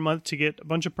 $1 a month to get a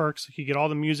bunch of perks. You get all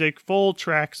the music, full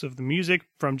tracks of the music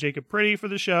from Jacob Pretty for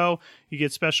the show. You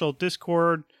get special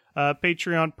Discord,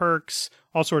 Patreon perks,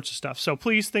 all sorts of stuff. So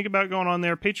please think about going on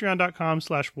there,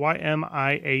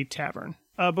 patreon.com/YMIA Tavern.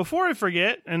 Before I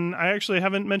forget, and I actually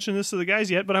haven't mentioned this to the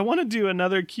guys yet, but I want to do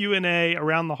another Q&A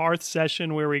around the Hearth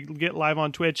session where we get live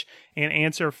on Twitch and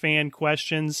answer fan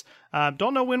questions.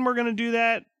 Don't know when we're going to do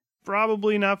that.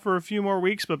 Probably not for a few more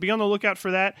weeks, but be on the lookout for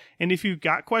that. And if you've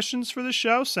got questions for the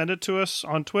show, send it to us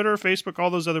on Twitter, Facebook, all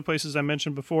those other places I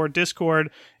mentioned before, Discord.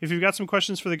 If you've got some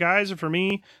questions for the guys or for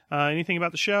me, anything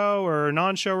about the show or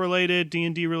non-show related,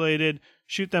 D&D related,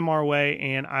 shoot them our way,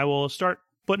 and I will start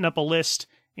putting up a list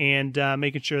and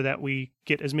making sure that we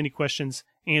get as many questions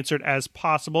answered as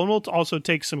possible. And we'll also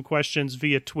take some questions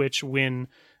via Twitch when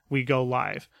we go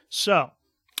live. So,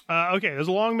 okay, there's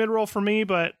a long mid-roll for me,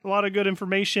 but a lot of good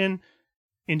information.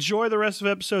 Enjoy the rest of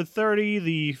episode 30,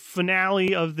 the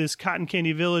finale of this Cotton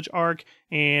Candy Village arc,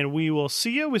 and we will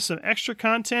see you with some extra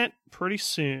content pretty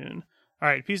soon. All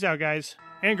right, peace out, guys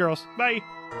and girls. Bye.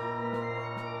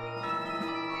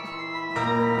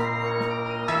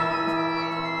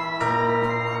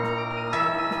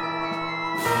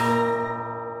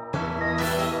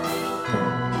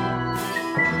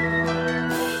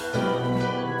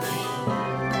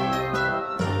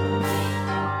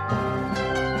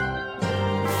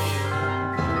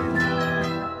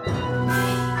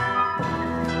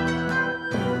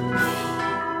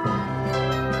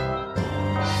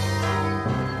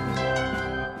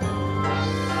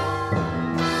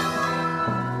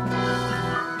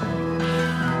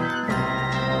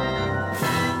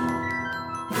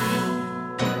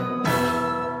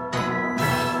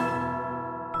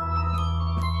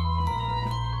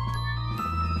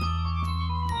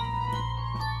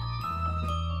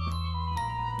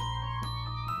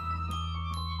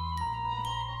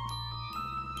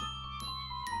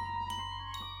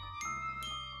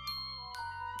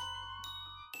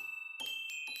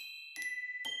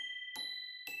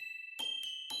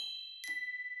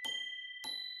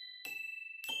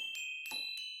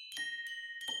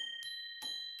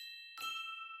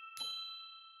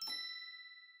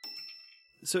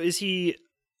 So is he?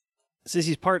 Since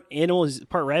he's part animal, is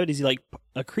part rabbit? Is he like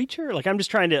a creature? Like I'm just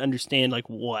trying to understand like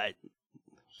what.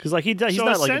 Because like he's so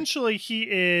not like essentially he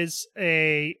is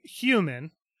a human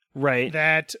right.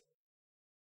 that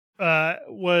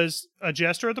was a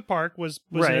jester at the park, was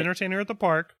Right. an entertainer at the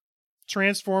park,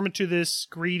 transformed into this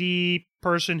greedy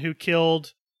person who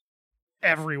killed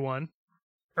everyone,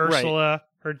 Ursula,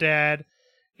 her dad,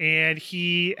 and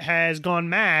he has gone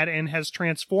mad and has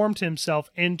transformed himself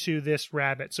into this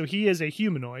rabbit. So he is a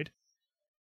humanoid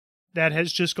that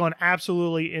has just gone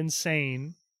absolutely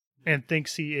insane and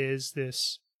thinks he is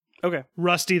this Okay.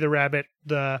 Rusty the rabbit,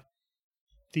 the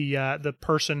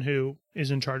person who is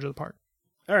in charge of the park.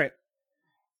 All right.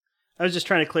 I was just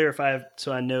trying to clarify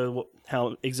so I know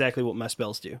how exactly what my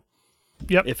spells do.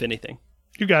 Yep. If anything.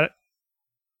 You got it.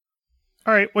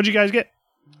 All right, what'd you guys get?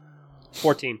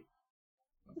 14.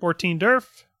 14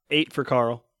 Durf, 8 for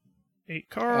Carl. 8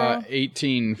 Carl.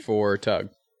 18 for Tug.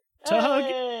 Tug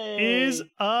is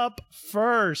up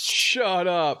first. Shut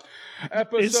up.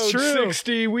 Episode true.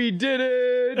 60, we did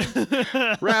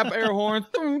it. Rap air horn.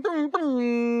 Started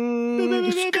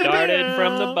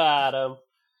from the bottom.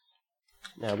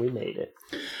 Now we made it.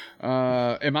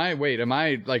 Am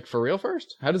I like for real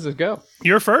first? How does this go?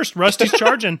 You're first. Rusty's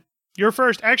charging. You're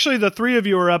first. Actually, the three of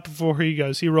you are up before he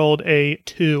goes. He rolled a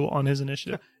 2 on his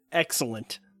initiative.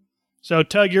 Excellent. So,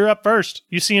 Tug, you're up first.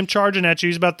 You see him charging at you.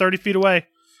 He's about 30 feet away.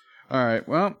 All right.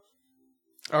 Well,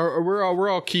 we're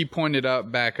all key pointed up,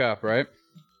 back up, right?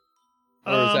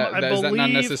 Or is that I is that not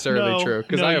believe- necessarily no, true?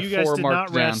 Because no, I have you guys 4 did marked not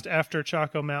down. rest after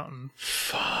Chaco Mountain.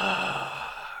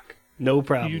 No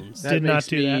problems. You- That did not makes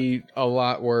do me a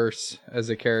lot worse as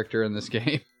a character in this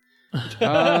game.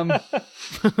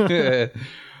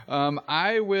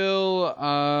 I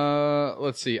will.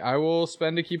 Let's see. I will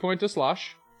spend a key point to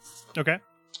slosh, Okay.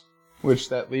 which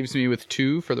that leaves me with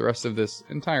 2 for the rest of this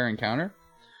entire encounter.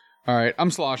 All right, I'm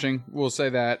sloshing. We'll say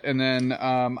that, and then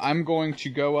I'm going to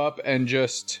go up and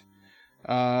just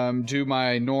do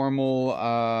my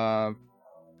normal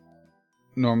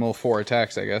 4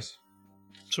 attacks, I guess.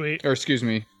 Sweet. Or excuse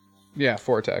me, yeah,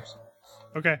 4 attacks.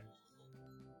 Okay.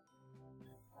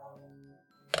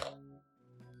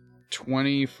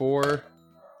 24,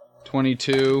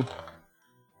 22,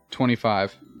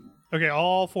 25. Okay,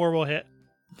 all 4 will hit.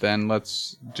 Then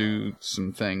let's do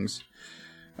some things.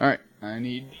 All right, I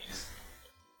need these.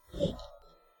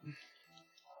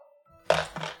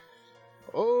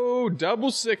 Oh, double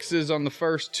 6s on the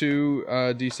first 2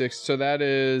 d6. So that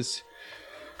is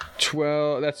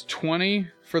 12. That's 20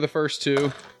 for the first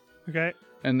 2. Okay.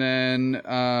 And then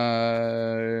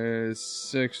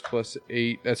 6 plus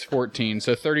 8. That's 14.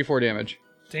 So 34 damage.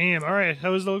 Damn. All right.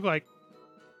 How does it look like?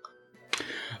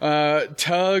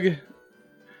 Tug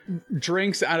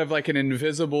drinks out of like an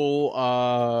invisible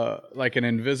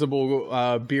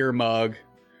beer mug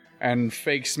and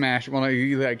fake smash. Well,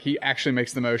 he actually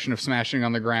makes the motion of smashing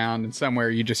on the ground, and somewhere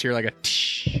you just hear like a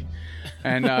tsh,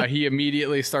 and he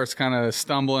immediately starts kind of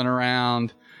stumbling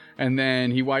around, and then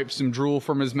he wipes some drool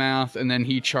from his mouth, and then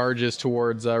he charges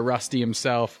towards Rusty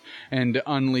himself and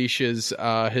unleashes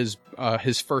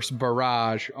his first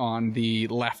barrage on the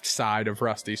left side of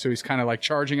Rusty. So he's kind of like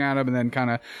charging at him and then kind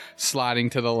of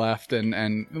sliding to the left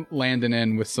and landing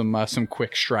in with some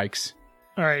quick strikes.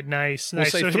 All right. Nice. We'll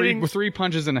Nice. say So three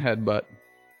punches in the headbutt.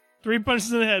 3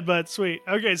 punches in the head, but sweet.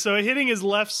 Okay, so hitting his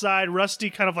left side, Rusty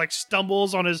kind of like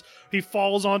stumbles on he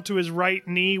falls onto his right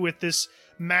knee with this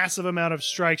massive amount of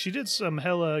strikes. You did some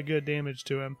hella good damage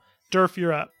to him. Durf,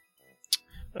 you're up.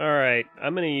 All right,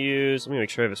 let me make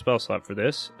sure I have a spell slot for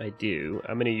this. I do.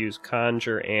 I'm going to use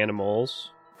Conjure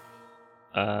Animals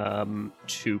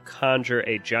to conjure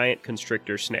a giant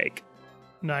constrictor snake.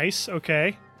 Nice.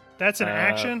 Okay. That's an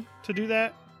action to do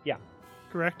that? Yeah.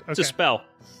 Correct? Okay. It's a spell.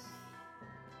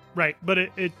 Right, but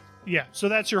it yeah, so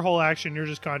that's your whole action. You're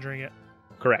just conjuring it.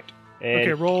 Correct. And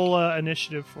Okay, roll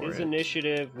initiative for his it.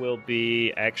 initiative will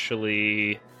be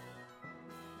actually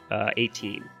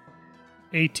 18.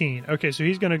 18. Okay, so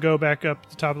he's going to go back up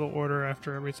the top of the order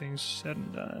after everything's said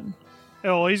and done.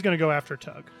 Oh, well, he's going to go after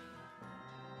Tug.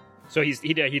 So he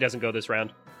doesn't go this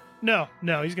round. No,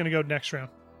 he's going to go next round.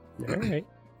 All right.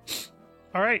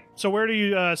 All right, so where do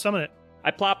you summon it?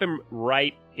 I plop him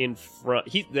right in front.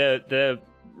 The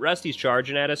Rusty's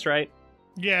charging at us, right?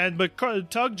 Yeah, but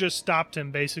Tug just stopped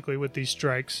him basically with these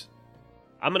strikes.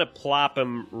 I'm gonna plop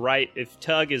him right. If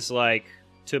Tug is like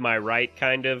to my right,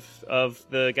 kind of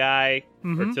the guy,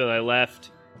 or to my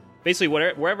left, basically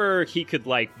wherever he could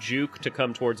like juke to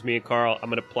come towards me and Carl, I'm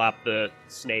gonna plop the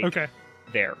snake.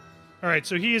 There. All right,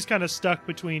 so he is kind of stuck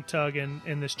between Tug and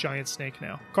this giant snake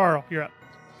now. Carl, you're up.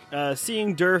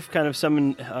 Seeing Durf kind of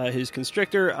summon his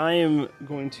constrictor, I am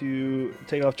going to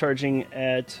take off charging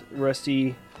at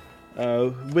Rusty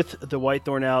with the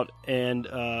Whitethorn out and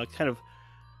kind of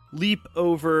leap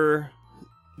over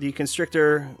the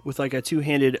constrictor with like a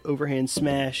two-handed overhand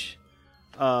smash,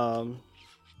 and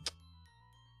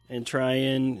try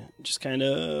and just kind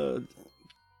of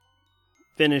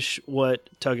finish what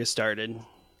Tug has started.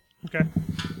 Okay.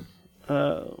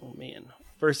 Oh man!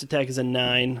 First attack is a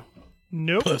 9.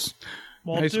 Nope.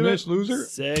 Won't Nice do miss, it. loser.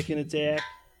 Second attack,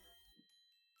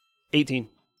 18.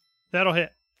 That'll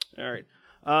hit. All right.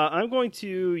 I'm going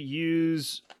to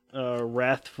use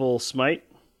Wrathful Smite.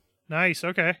 Nice.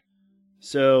 Okay.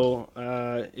 So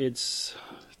it's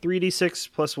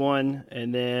 3d6 plus 1,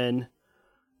 and then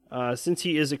since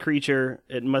he is a creature,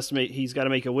 he's got to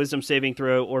make a Wisdom saving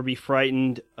throw or be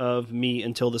frightened of me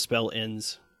until the spell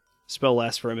ends. Spell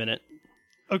lasts for a minute.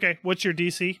 Okay. What's your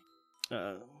DC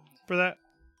for that?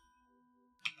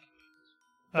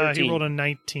 He 13. rolled a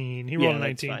 19. He rolled a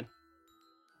that's 19. fine.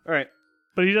 All right.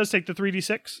 But he does take the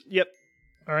 3d6. Yep.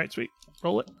 All right, sweet.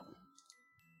 Roll it.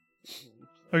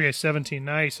 Okay, 17.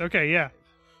 Nice. Okay, yeah.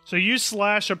 So you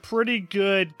slash a pretty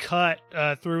good cut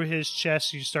through his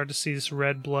chest. You start to see this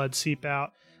red blood seep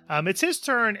out. It's his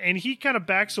turn, and he kind of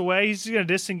backs away. He's going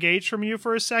to disengage from you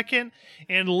for a second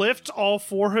and lift all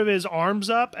 4 of his arms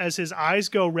up as his eyes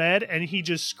go red, and he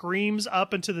just screams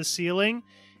up into the ceiling.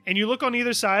 And you look on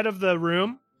either side of the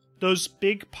room. Those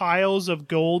big piles of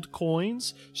gold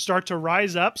coins start to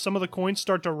rise up. Some of the coins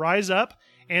start to rise up,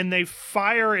 and they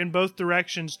fire in both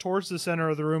directions towards the center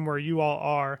of the room where you all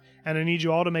are. And I need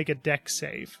you all to make a dex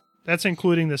save. That's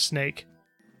including the snake.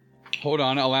 Hold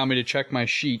on, allow me to check my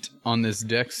sheet on this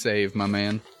dex save, my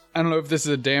man. I don't know if this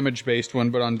is a damage-based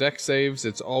one, but on dex saves,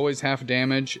 it's always half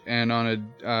damage, and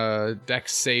on a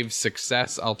dex save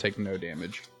success, I'll take no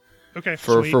damage. Okay,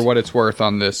 For sweet. what it's worth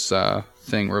on this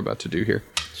thing we're about to do here.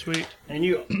 Sweet. And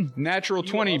you Natural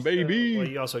 20, also, baby! Well,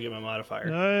 you also get my modifier.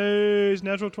 Nice.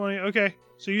 Natural 20. Okay.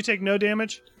 So you take no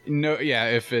damage? No, yeah,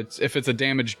 if it's a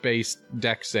damage-based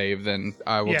dex save, then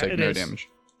I will Yeah, take it no is. damage.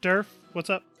 Durf, what's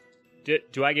up?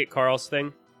 Do I get Carl's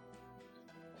thing?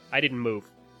 I didn't move.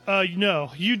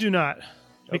 No, you do not.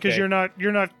 Because Okay.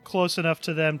 you're not close enough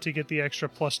to them to get the extra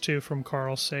 +2 from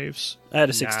Carl's saves. I had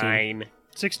a 16. 9.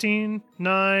 16,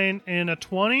 9, and a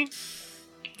 20.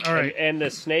 All right. And the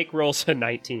snake rolls a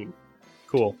 19.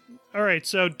 Cool. All right,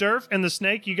 so Durf and the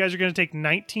snake, you guys are going to take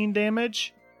 19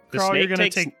 damage. The Carl, you're snake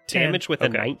going to takes take 10. damage with a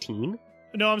 19?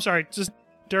 No, I'm sorry. Just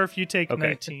Durf, you take Okay.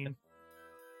 19.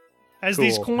 As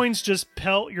these Cool. coins just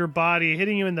pelt your body,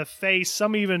 hitting you in the face,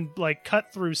 some even like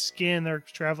cut through skin. They're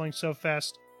traveling so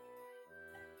fast.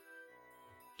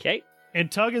 Okay.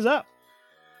 And Tug is up.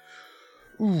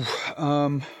 Ooh,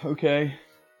 okay.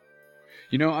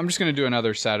 You know, I'm just going to do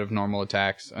another set of normal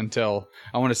attacks until...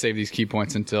 I want to save these key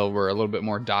points until we're a little bit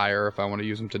more dire if I want to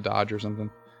use them to dodge or something.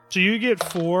 So you get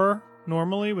 4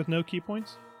 normally with no key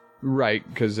points? Right,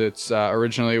 because it's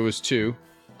originally it was 2,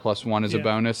 plus 1 is a Yeah.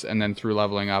 bonus, and then through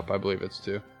leveling up, I believe it's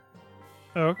 2.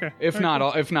 Oh, okay. If All not,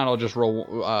 right, cool. I'll just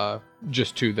roll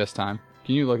just 2 this time.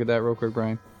 Can you look at that real quick,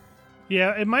 Brian?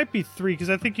 Yeah, it might be 3, because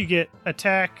I think you get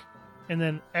attack and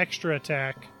then extra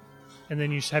attack, and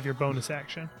then you just have your bonus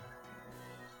action.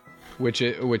 Which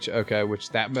that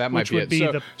might Which be would it. be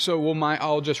so the- so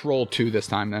I'll just roll 2 this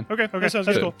time then. Okay, sounds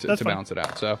cool. To That's fine. balance it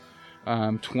out. So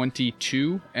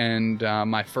 22, and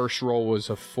my first roll was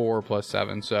a 4 plus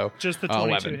 7, so Just the 22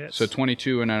 11. hits. So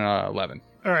 22 and an 11.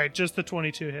 All right, just the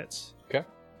 22 hits. Okay.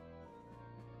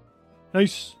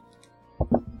 Nice.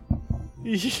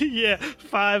 Yeah,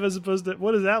 5 as opposed to...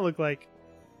 What does that look like?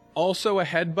 Also a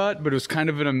headbutt, but it was kind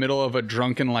of in the middle of a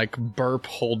drunken like burp,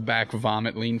 hold back,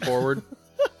 vomit, lean forward.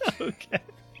 Okay.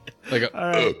 Like a All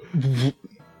right. and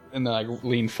then like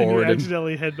lean And forward. you And,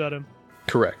 accidentally headbutt him.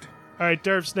 correct. All right,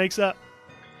 Durf, snake's up.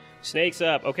 Snake's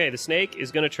up. Okay, the snake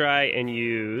is going to try and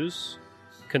use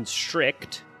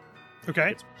Constrict.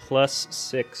 Okay. Plus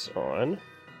 6 on.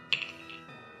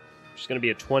 Which is going to be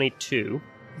a 22.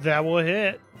 That will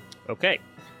hit. Okay.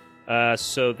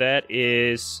 So that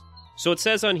is... So it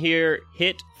says on here,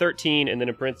 hit 13, and then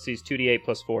in parentheses, 2d8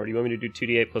 plus 4. Do you want me to do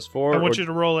 2d8 plus 4? I want you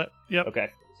to roll it. Yep. Okay.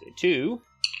 So 2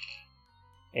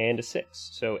 and a 6.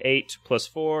 So 8 plus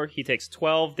 4. He takes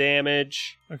 12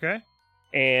 damage, Okay.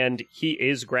 and he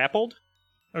is grappled.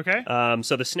 Okay.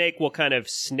 So the snake will kind of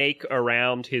snake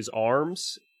around his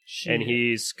arms, and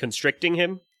he's constricting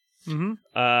him.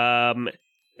 Mm-hmm.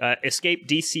 Escape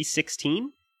DC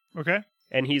 16, Okay.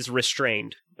 and he's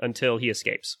restrained until he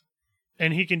escapes.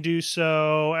 And he can do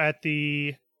so at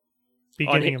the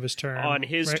beginning of his turn. On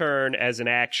his right? turn as an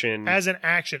action. As an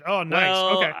action. Oh, nice.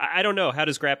 Well, Okay. I don't know. How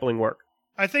does grappling work?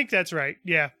 I think that's right.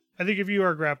 Yeah. I think if you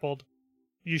are grappled,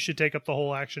 you should take up the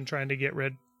whole action trying to get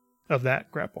rid of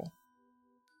that grapple.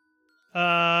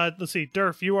 Let's see.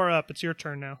 Durf, you are up. It's your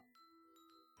turn now.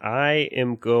 I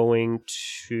am going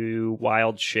to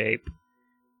wild shape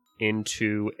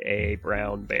into a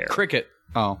brown bear. Cricket.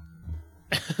 Oh.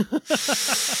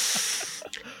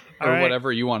 All Or right.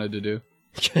 whatever you wanted to do.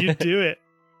 You do it.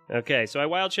 Okay, so I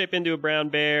wild shape into a brown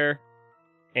bear,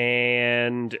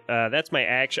 and that's my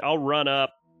action. I'll run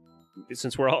up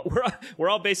since we're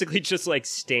all basically just like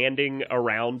standing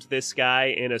around this guy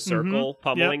in a circle,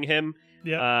 pummeling him.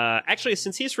 Yeah. Actually,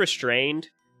 since he's restrained,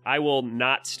 I will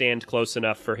not stand close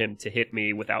enough for him to hit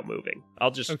me without moving.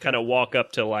 I'll just kind of walk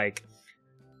up to like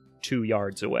 2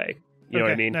 yards away. You know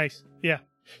what I mean? Nice. Yeah.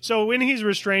 So when he's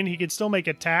restrained, he can still make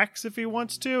attacks if he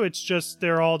wants to. It's just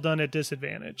they're all done at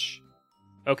disadvantage.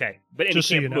 Okay, but and Just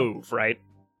so he you can't know. move, right?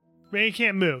 I mean, he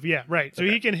can't move. Yeah, right. So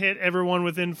Okay. he can hit everyone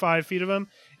within 5 feet of him.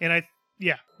 And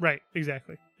yeah, right.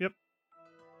 Exactly. Yep.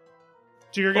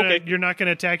 So you're not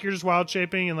gonna attack. You're just wild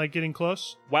shaping and like getting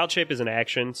close. Wild shape is an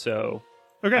action, so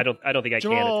Okay. I don't think I can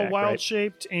Joel attack. wild Right?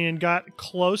 shaped and got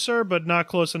closer, but not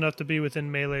close enough to be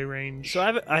within melee range. So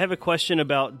I have a question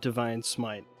about Divine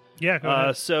Smite. Yeah, go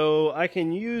ahead. So I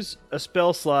can use a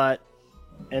spell slot,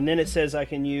 and then it says I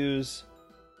can use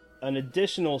an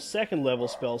additional second level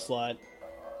spell slot.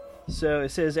 So it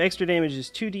says extra damage is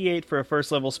 2d8 for a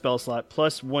first level spell slot,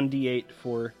 plus 1d8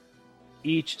 for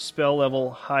each spell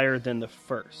level higher than the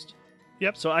first.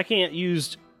 Yep. So I can't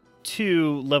use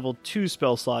 2 level 2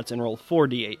 spell slots and roll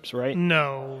 4d8s, right?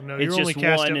 No, It's you're only just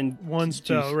cast one at and one do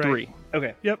spell, right? 3.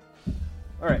 Okay. Yep.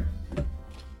 All right.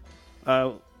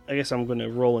 I guess I'm going to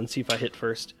roll and see if I hit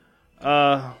first.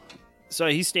 So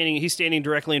he's standing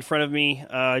directly in front of me.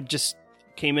 Just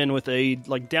came in with a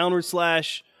like downward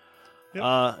slash. Yep.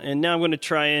 And now I'm going to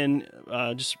try and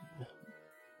just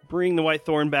bring the White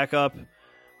Thorn back up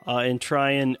and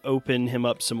try and open him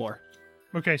up some more.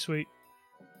 Okay, sweet.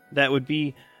 That would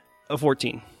be a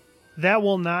 14. That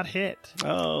will not hit.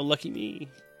 Oh, lucky me.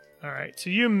 All right, so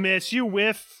you miss. You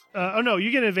whiff. Oh no, you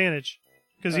get an advantage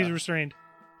because he's restrained.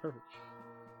 Perfect.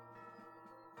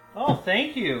 Oh,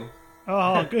 thank you.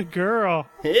 Oh, good girl.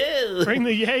 Bring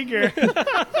the Jaeger.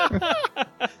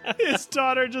 His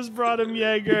daughter just brought him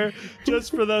Jaeger,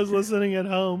 just for those listening at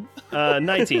home.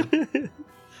 19.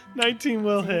 19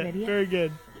 will hit. Very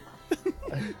good.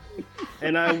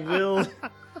 And I will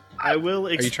Are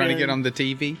you trying to get on the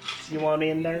TV? You want me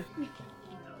in there?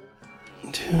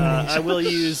 I will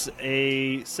use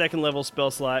a second level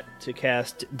spell slot to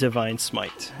cast Divine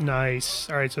Smite. Nice.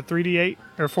 All right, so 3d8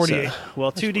 or 48. So,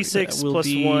 well, 2d6 That will plus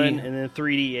be- 1, and then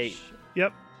 3d8.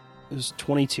 Yep, It was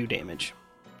 22 damage.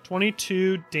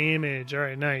 22 damage. All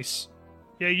right, nice.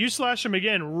 Yeah, you slash him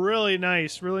again. Really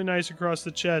nice across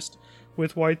the chest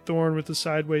with White Thorn with the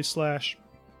sideways slash.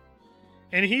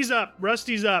 And he's up.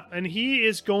 Rusty's up, and he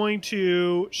is going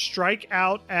to strike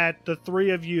out at the three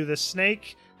of you, the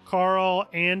snake, Carl,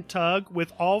 and Tug,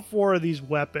 with all 4 of these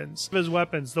weapons. His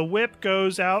weapons. The whip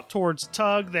goes out towards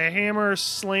Tug. The hammer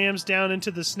slams down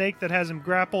into the snake that has him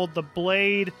grappled. The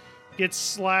blade gets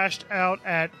slashed out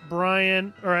at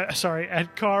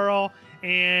at Carl.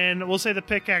 And we'll say the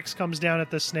pickaxe comes down at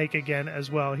the snake again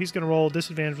as well. He's going to roll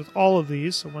disadvantage with all of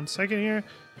these. So 1 second here.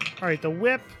 All right, the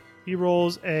whip. He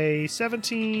rolls a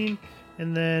 17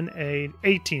 and then a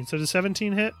 18. So does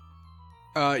 17 hit?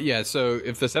 Yeah, so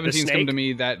if the 17s come snake? to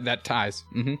me, that ties.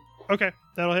 Mm-hmm. Okay,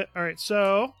 that'll hit. All right,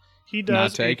 so he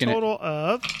does a taking it. total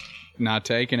of Not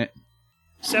taking it.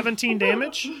 17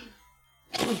 damage.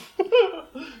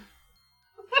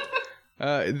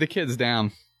 The kid's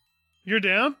down. You're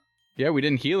down? Yeah, we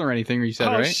didn't heal or anything, you said,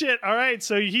 Oh, right? shit. All right,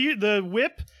 so the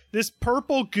whip, this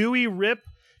purple gooey rip,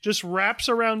 just wraps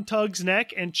around Tug's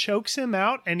neck and chokes him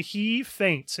out, and he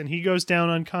faints, and he goes down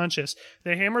unconscious.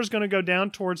 The hammer's going to go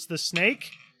down towards the snake,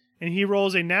 and he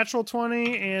rolls a natural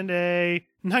 20 and a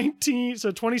 19, so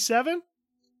 27?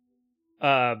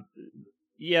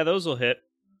 Yeah, those will hit.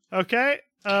 Okay,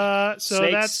 so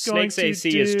that's going Snake's to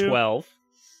AC do... is 12.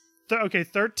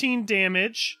 13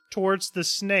 damage towards the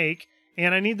snake,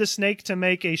 and I need the snake to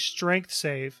make a strength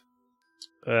save.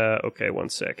 Okay, 1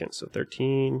 second. So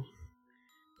 13.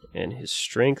 And his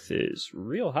strength is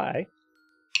real high,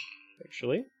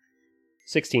 actually.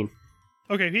 16.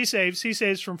 Okay, he saves. He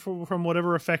saves from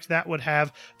whatever effect that would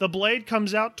have. The blade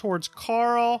comes out towards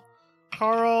Carl.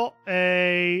 Carl,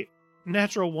 a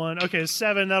natural 1. Okay,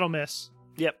 7, that'll miss.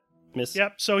 Yep. Miss.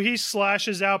 Yep, so he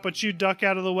slashes out, but you duck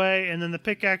out of the way, and then the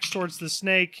pickaxe towards the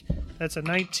snake. That's a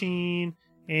 19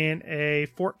 and a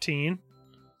 14.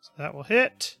 So that will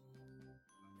hit.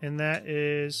 And that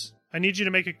is... I need you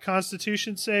to make a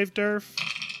Constitution save, Durf.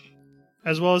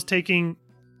 as well as taking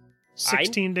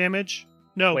 16 damage.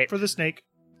 No, Wait. for the snake.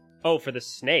 Oh, for the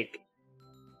snake.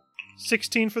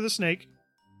 16 for the snake.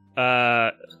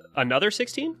 Another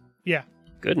 16? Yeah.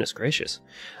 Goodness gracious.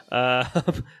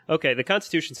 Okay, the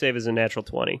Constitution save is a natural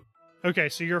 20. Okay,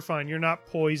 so you're fine. You're not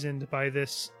poisoned by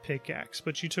this pickaxe,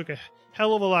 but you took a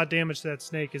hell of a lot of damage to that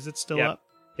snake. Is it still Yep. up?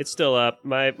 It's still up.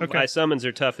 My Okay. summons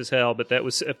are tough as hell, but that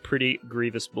was a pretty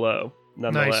grievous blow,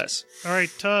 nonetheless. All right,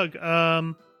 Tug.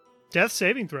 Death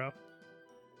saving throw.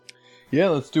 Yeah,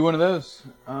 let's do one of those.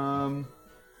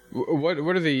 What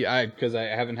are the? Because I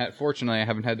haven't had. Fortunately, I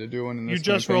haven't had to do one in this. You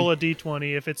just campaign. roll a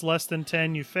d20. If it's less than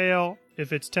 10, you fail.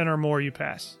 If it's 10 or more, you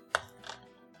pass.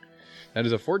 That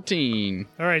is a 14.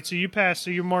 All right, so you pass.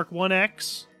 So you mark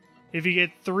 1x. If you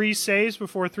get 3 saves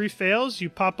before 3 fails, you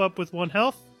pop up with 1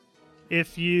 health.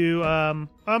 If you, I'm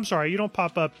sorry, you don't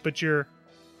pop up, but you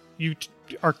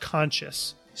are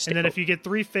conscious. And then if you get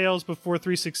 3 fails before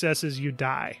 3 successes, you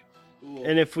die.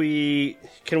 And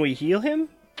can we heal him?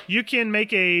 You can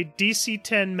make a DC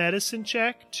 10 medicine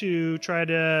check to try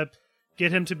to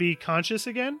get him to be conscious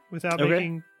again without Okay.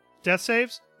 making death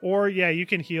saves. Or, yeah, you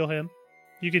can heal him.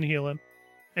 You can heal him.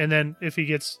 And then if he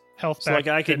gets health So back, like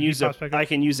I then can he use pops back up. I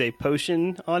can use a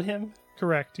potion on him.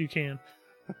 Correct, you can.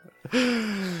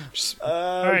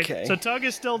 All right, Okay. so Tug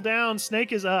is still down.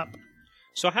 Snake is up.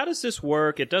 So how does this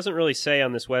work? It doesn't really say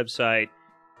on this website.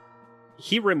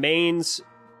 He remains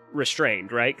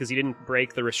restrained, right? Because he didn't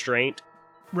break the restraint.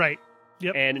 Right.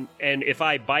 Yep. And if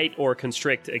I bite or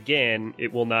constrict again,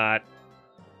 it will not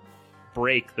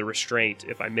break the restraint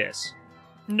if I miss.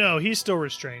 No, he's still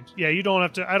restrained. Yeah, you don't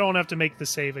have to. I don't have to make the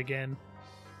save again.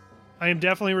 I am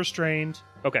definitely restrained.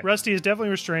 Okay. Rusty is definitely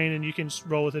restrained, and you can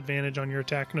roll with advantage on your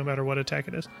attack, no matter what attack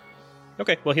it is.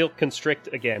 Okay. Well, he'll constrict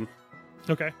again.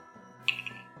 Okay.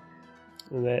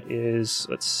 And that is,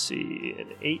 let's see, an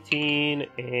 18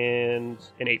 and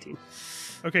an 18.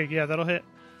 Okay. Yeah, that'll hit.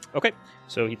 Okay.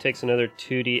 So he takes another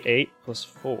 2d8 plus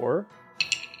 4.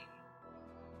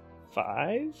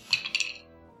 5.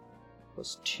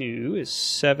 Plus 2 is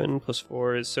 7. Plus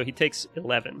 4 is... So he takes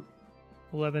 11.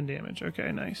 11 damage.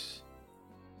 Okay, nice.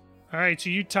 All right, so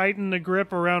you tighten the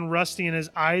grip around Rusty, and his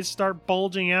eyes start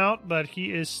bulging out, but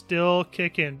he is still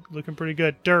kicking, looking pretty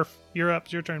good. Durf, you're up.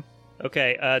 It's your turn.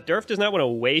 Okay, Durf does not want to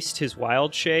waste his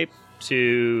wild shape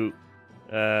to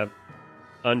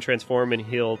untransform and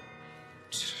heal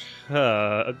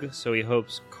Tug, so he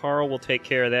hopes Carl will take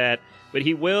care of that. But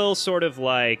he will sort of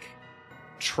like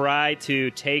try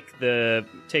to take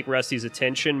Rusty's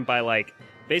attention by like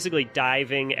basically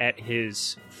diving at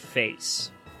his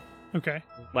face, Okay.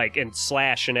 like and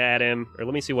slashing at him. Or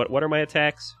let me see, what are my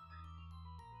attacks?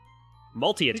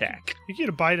 Multi attack. You get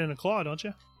a bite and a claw, don't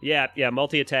you? Yeah,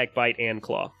 multi-attack, bite, and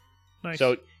claw. Nice.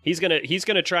 So he's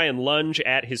gonna try and lunge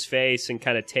at his face and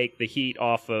kind of take the heat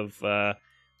off of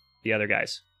the other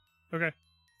guys. Okay.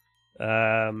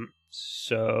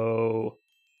 So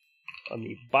on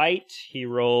the bite, he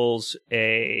rolls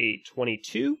a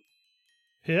 22,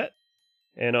 Hit.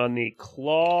 and on the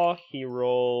claw, he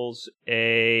rolls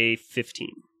a 15.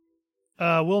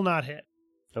 Will not hit.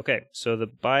 Okay, so the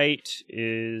bite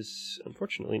is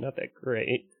unfortunately not that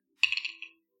great.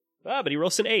 But he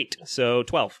rolls an 8, so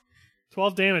 12.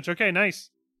 12 damage. Okay, nice.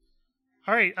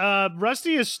 All right,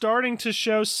 Rusty is starting to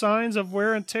show signs of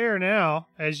wear and tear now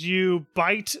as you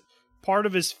bite part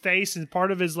of his face and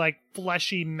part of his like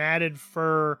fleshy matted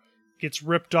fur gets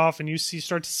ripped off, and you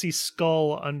start to see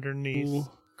skull underneath. Ooh.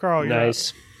 Carl, you're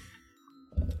Nice.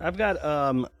 I've got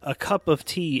a cup of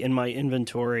tea in my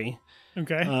inventory up.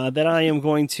 Okay. that I am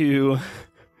going to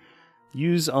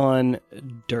use on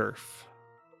Durf.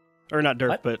 Or not Durf,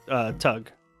 What? but Tug.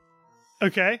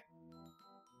 Okay.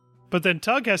 But then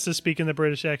Tug has to speak in the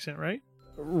British accent, right?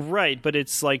 Right, but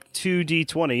it's like 2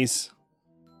 d20s.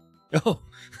 Oh,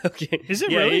 okay. Is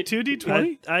it Yeah, really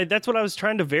 2d20? That's what I was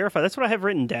trying to verify. That's what I have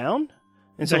written down.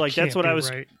 And so, That like, that's can't what be I was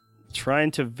right.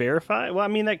 trying to verify. Well, I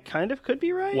mean, that kind of could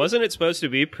be right. Wasn't it supposed to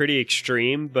be pretty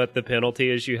extreme, but the penalty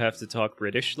is you have to talk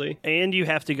Britishly? And you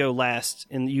have to go last,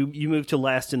 and you move to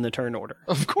last in the turn order.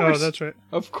 Of course. Oh, that's right.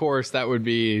 Of course, that would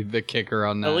be the kicker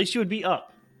on that. At least you would be up.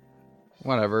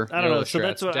 Whatever. I don't know. So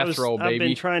Illustrates. that's what Death roll, I've baby.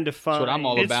 been trying to find. what I'm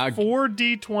all It's about. 4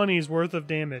 d20s worth of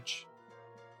damage.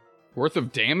 Worth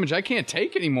of damage? I can't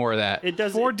take any more of that. It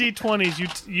does 4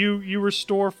 d20s. You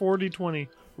restore 4 d20.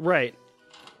 right.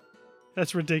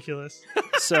 That's ridiculous.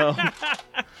 So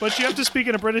But you have to speak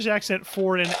in a British accent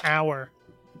for an hour.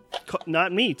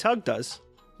 not me. Tug does.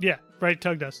 Yeah, right.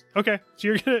 Tug does. Okay, so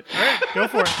you're gonna. All right, go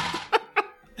for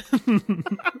it.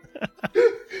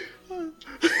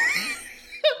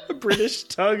 British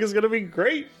Tug is gonna be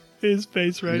great. his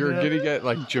face right You're now. gonna get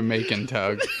like Jamaican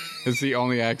Tug. It's the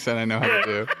only accent I know how to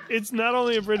do. It's not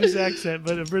only a British accent,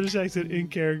 but a British accent in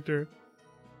character.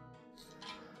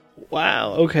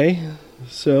 Wow. Okay.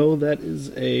 So that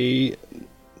is a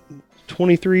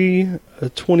 23, a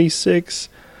 26.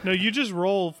 No, you just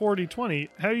roll 40-20.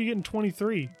 How are you getting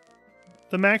 23?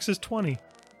 The max is 20.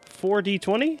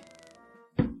 4d20?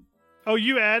 Oh,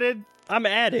 you added? I'm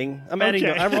adding.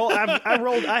 Okay. I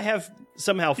rolled. I have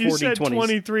somehow 4d20s. You said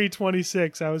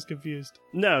 23-26. I was confused.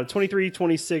 No, 23,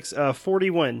 26,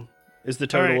 41 is the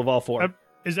total All right. of all four.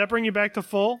 Does that bring you back to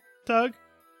full, Tug?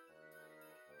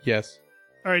 Yes.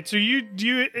 All right, so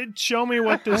show me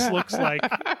what this looks like.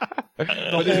 But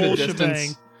whole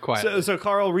shebang. Quiet. So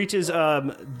Carl reaches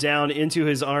down into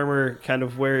his armor, kind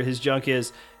of where his junk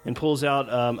is, and pulls out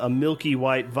a milky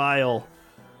white vial.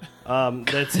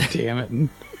 That's Damn it.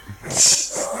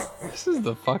 This is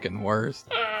the fucking worst.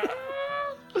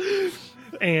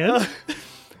 And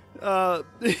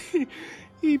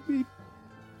he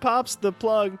pops the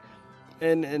plug,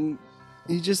 and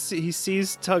he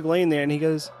sees Tug laying there, and he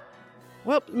goes,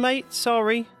 "Well, mate,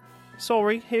 sorry,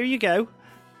 here you go,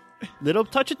 little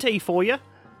touch of tea for you,"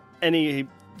 and he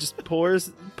just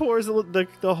pours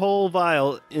the whole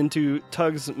vial into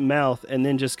Tug's mouth, and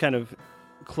then just kind of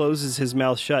closes his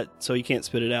mouth shut so he can't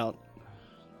spit it out.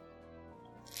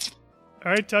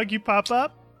 all right, Tug, you pop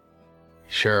up.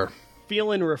 Sure.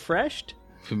 Feeling refreshed?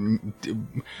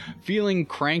 Feeling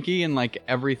cranky and like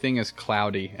everything is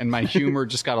cloudy, and my humor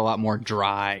just got a lot more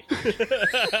dry.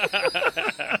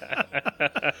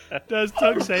 Does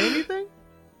Tug say anything?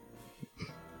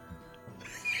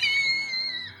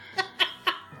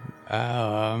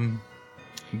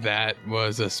 That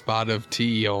was a spot of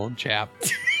tea, old chap.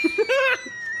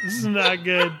 This is not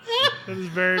good. This is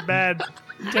very bad.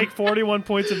 Take 41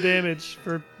 points of damage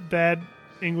for bad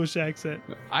English accent.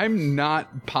 I'm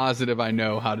not positive I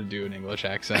know how to do an English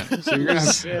accent, so you're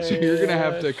gonna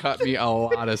have to cut me a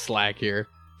lot of slack here.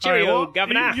 Cheerio, All right,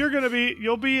 governor.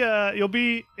 You'll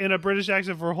be in a British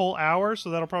accent for a whole hour,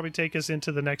 so that'll probably take us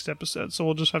into the next episode. So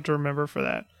we'll just have to remember for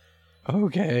that.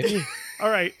 Okay. All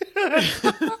right. All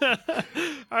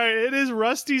right, it is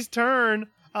Rusty's turn.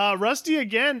 Rusty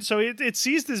again, so it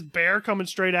sees this bear coming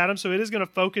straight at him, so it is going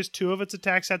to focus 2 of its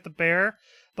attacks at the bear,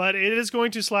 but it is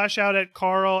going to slash out at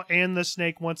Carl and the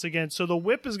snake once again. So the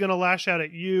whip is going to lash out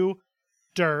at you,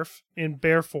 Durf, in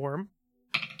bear form.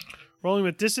 Rolling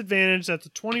with disadvantage, that's a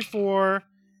 24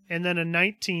 and then a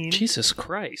 19. Jesus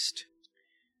Christ.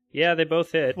 Yeah, they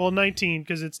both hit. Well, 19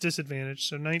 because it's disadvantage,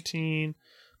 so 19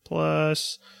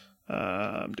 plus,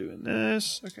 I'm doing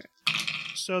this. Okay.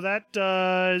 So that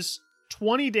does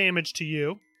 20 damage to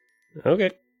you, Okay.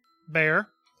 bear.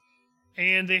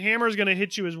 And the hammer is going to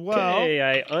hit you as well. Okay,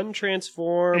 I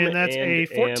untransform. And that's a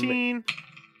 14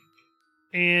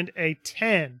 and a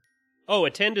 10. Oh, a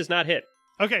 10 does not hit.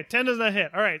 Okay, 10 does not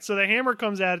hit. All right, so the hammer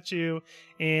comes at you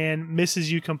and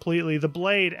misses you completely. The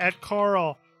blade at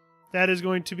Carl, that is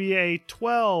going to be a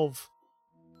 12.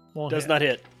 Does not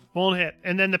hit. Won't hit.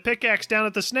 And then the pickaxe down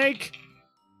at the snake,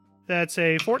 that's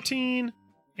a 14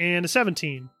 and a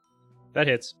 17. That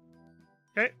hits.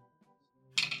 Okay.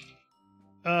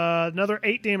 Another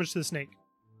 8 damage to the snake.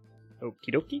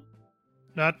 Okie dokie.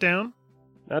 Not down.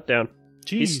 Not down.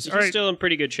 Jeez. He's All right, still in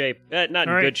pretty good shape. Not in All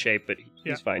right. good shape, but he's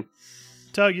Yeah. fine.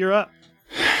 Tug, you're up.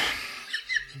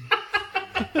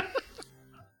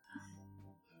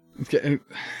 Okay.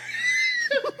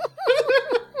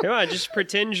 Come on, just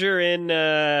pretend you're in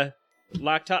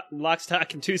Lock,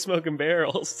 Stock, and Two Smoking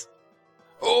Barrels.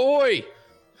 Oi!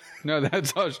 No,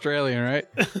 that's Australian, right?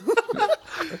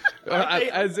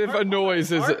 As if a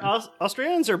noise is.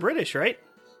 Australians are British, right?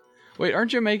 Wait,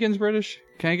 aren't Jamaicans British?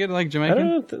 Can I get like I Jamaican?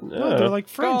 don't No, they're like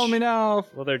French. Call me now.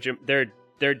 Well,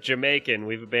 they're Jamaican.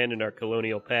 We've abandoned our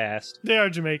colonial past. They are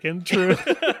Jamaican, true.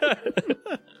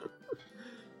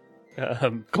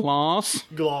 Gloss.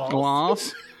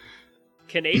 Gloss.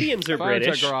 Canadians are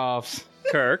British. Photographs.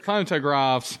 Kirk,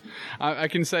 Photographs. I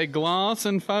can say gloss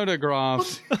and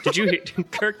photographs.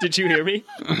 Kirk, did you hear me?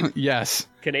 Yes.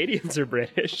 Canadians are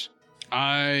British.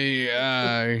 Gloss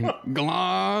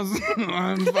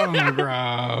and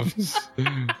photographs.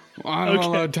 I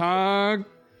will attack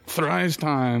thrice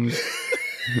times.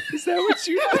 Is that what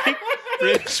you think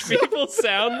British people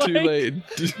sound like? Too late.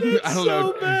 I don't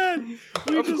know. Bad.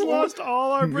 We just lost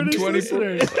all our British 24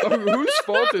 listeners. Oh, whose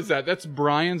fault is that? That's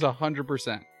Brian's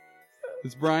 100%.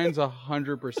 It's Brian's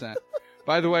 100%.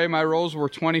 By the way, my rolls were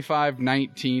 25,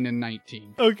 19, and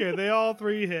 19. Okay, they all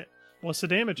 3 hit. What's the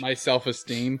damage? My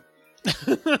self-esteem.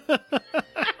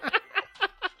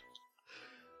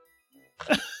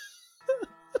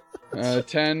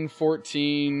 10,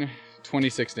 14,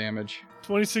 26 damage.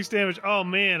 26 damage. Oh,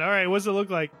 man. All right. What does it look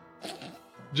like?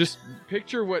 Just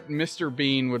picture what Mr.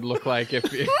 Bean would look like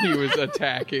if he was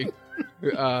attacking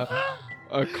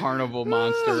a carnival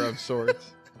monster of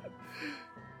sorts.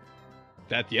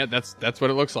 That's what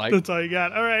it looks like. That's all you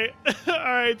got. All right. All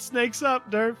right. Snake's up,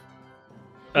 Durf.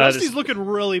 Rusty's looking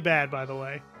really bad, by the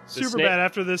way. Super bad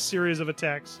after this series of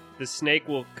attacks. The snake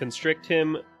will constrict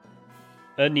him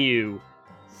anew.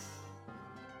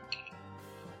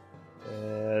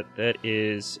 That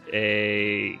is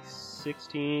a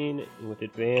 16 with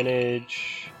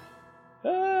advantage.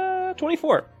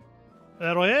 24.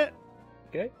 That'll hit.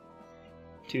 Okay.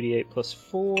 2d8 plus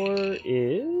 4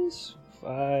 is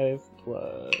 5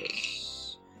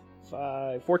 plus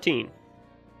 5. 14.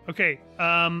 Okay.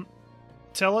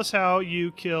 Tell us how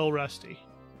you kill Rusty.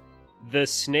 The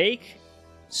snake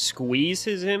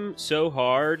squeezes him so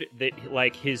hard that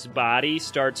like his body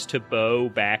starts to bow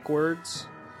backwards.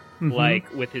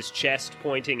 Like with his chest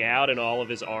pointing out and all of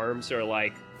his arms are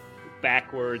like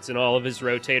backwards and all of his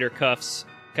rotator cuffs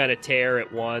kind of tear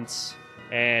at once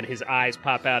and his eyes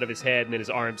pop out of his head and then his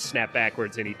arms snap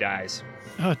backwards and he dies.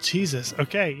 Oh, Jesus.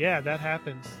 Okay, yeah, that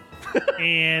happens.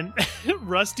 And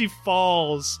Rusty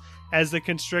falls as the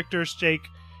constrictor snake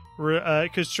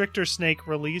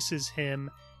releases him,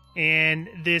 and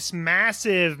this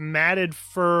massive matted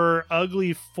fur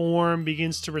ugly form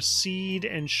begins to recede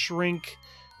and shrink,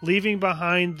 leaving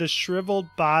behind the shriveled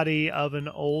body of an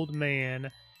old man,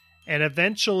 and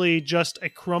eventually just a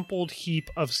crumpled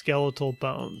heap of skeletal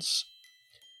bones.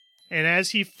 And as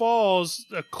he falls,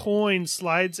 a coin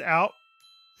slides out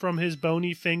from his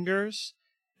bony fingers,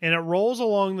 and it rolls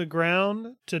along the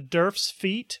ground to Durf's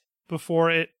feet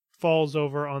before it falls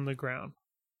over on the ground.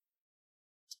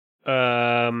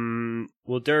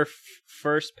 Well, Durf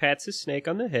first pats his snake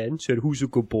on the head and said, "Who's a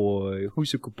good boy?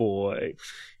 Who's a good boy?"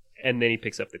 And then he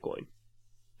picks up the coin.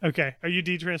 Okay. Are you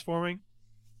de-transforming?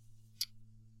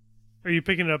 Or are you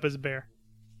picking it up as a bear?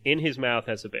 In his mouth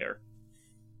has a bear.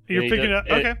 You're picking it up?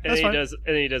 Okay, that's fine. And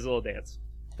then he does a little dance.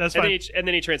 That's fine. And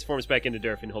then he transforms back into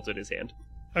Durf and holds it in his hand.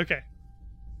 Okay.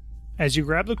 As you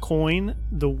grab the coin,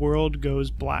 the world goes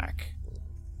black.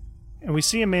 And we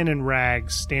see a man in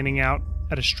rags standing out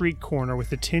at a street corner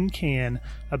with a tin can,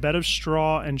 a bed of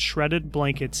straw, and shredded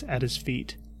blankets at his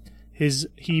feet.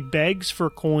 He begs for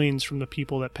coins from the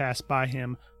people that pass by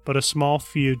him, but a small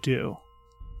few do.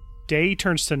 Day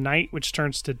turns to night, which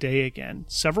turns to day again,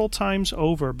 several times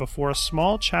over before a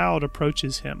small child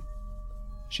approaches him.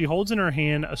 She holds in her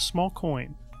hand a small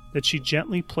coin that she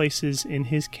gently places in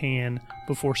his can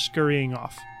before scurrying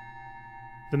off.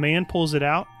 The man pulls it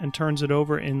out and turns it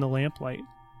over in the lamplight.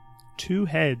 2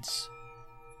 heads.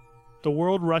 The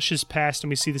world rushes past and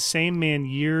we see the same man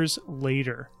years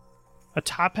later. A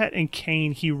top hat and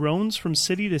cane, he roams from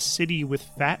city to city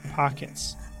with fat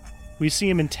pockets. We see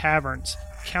him in taverns,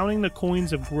 counting the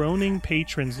coins of groaning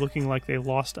patrons looking like they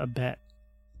lost a bet.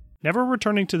 Never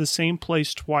returning to the same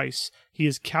place twice, he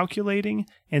is calculating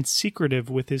and secretive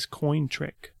with his coin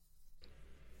trick.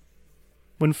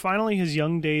 When finally his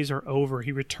young days are over,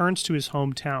 he returns to his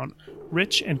hometown,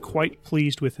 rich and quite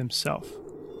pleased with himself.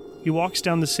 He walks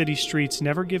down the city streets,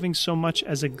 never giving so much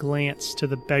as a glance to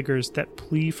the beggars that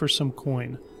plea for some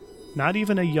coin, not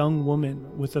even a young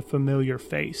woman with a familiar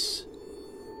face.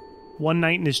 One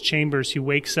night in his chambers, he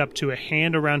wakes up to a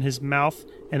hand around his mouth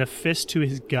and a fist to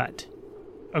his gut.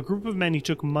 A group of men he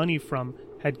took money from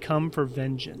had come for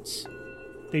vengeance.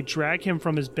 They drag him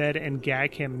from his bed and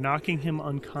gag him, knocking him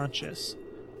unconscious.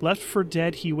 Left for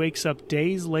dead, he wakes up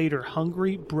days later,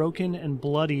 hungry, broken, and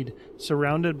bloodied,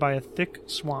 surrounded by a thick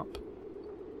swamp.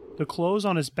 The clothes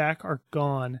on his back are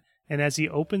gone, and as he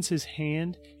opens his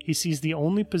hand, he sees the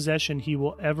only possession he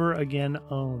will ever again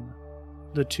own,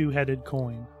 the 2-headed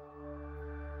coin.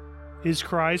 His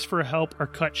cries for help are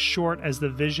cut short as the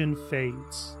vision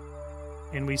fades,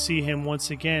 and we see him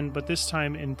once again, but this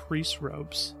time in priest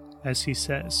robes, as he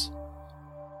says,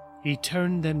 "He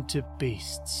turned them to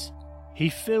beasts. He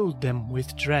filled them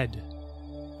with dread.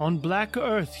 On black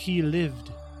earth he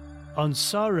lived. On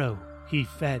sorrow he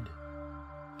fed.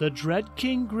 The dread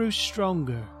king grew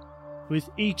stronger with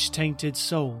each tainted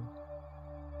soul.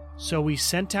 So we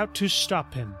sent out to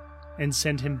stop him and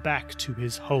send him back to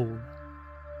his hole.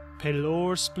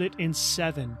 Pelor split in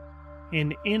 7,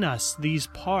 and in us these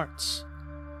parts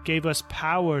gave us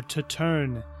power to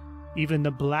turn even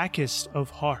the blackest of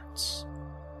hearts.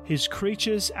 His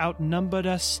creatures outnumbered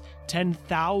us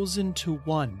 10,000 to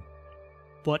 1,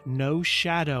 but no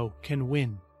shadow can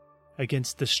win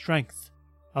against the strength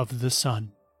of the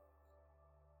sun."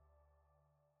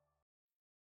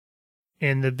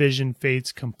 And the vision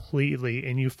fades completely,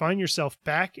 and you find yourself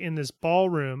back in this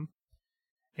ballroom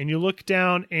and you look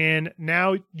down, and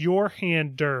now your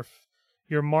hand, Durf,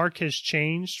 your mark has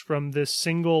changed from this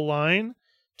single line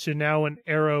to now an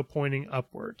arrow pointing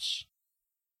upwards.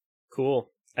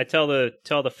 Cool. I tell the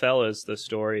fellas the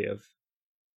story of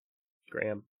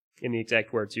Graham in the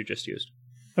exact words you just used.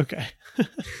 Okay.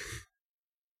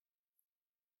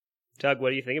 Doug,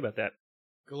 what do you think about that?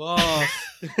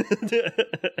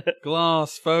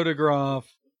 Glass photograph.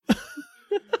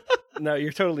 No,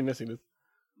 you're totally missing this.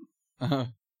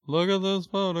 Look at this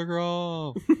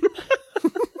photograph.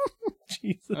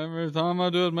 Jesus. Every time I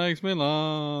do it makes me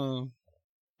laugh.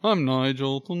 I'm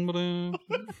Nigel.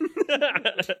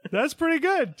 That's pretty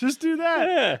good. Just do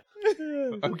that.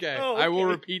 Yeah. Okay, Oh, I will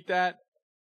okay. repeat that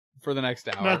for the next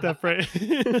hour. Not that phrase.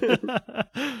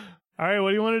 All right, what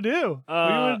do you want to do? What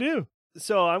do you want to do?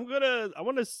 So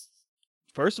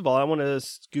first of all, I want to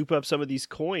scoop up some of these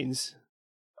coins.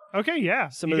 Okay, yeah.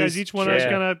 Some you of guys these- each want to yeah.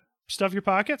 kind of stuff your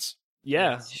pockets?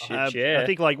 Yeah. Shit, yeah. I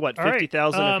think like, what, All right,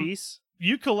 50,000 um, apiece?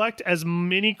 You collect as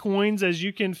many coins as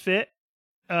you can fit,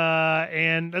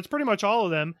 and that's pretty much all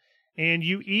of them. And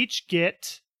you each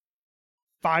get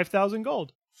 5,000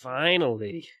 gold.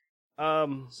 Finally.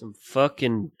 Some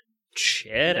fucking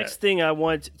cheddar. Next thing I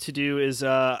want to do is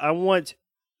I want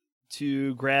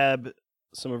to grab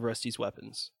some of Rusty's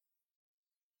weapons.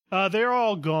 They're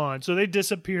all gone, so they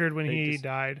disappeared when They he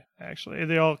died. Actually,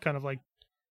 they all kind of like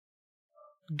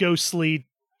ghostly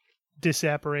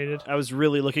disapparated. I was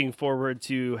really looking forward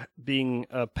to being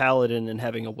a paladin and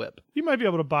having a whip. You might be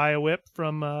able to buy a whip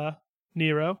from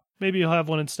Nero. Maybe you'll have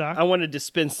one in stock. I want to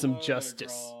dispense some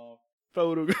justice.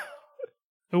 Photograph.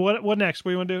 What next? What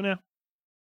do you want to do now?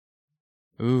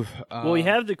 Oof. Well, we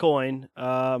have the coin,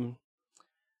 and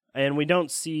we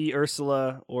don't see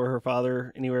Ursula or her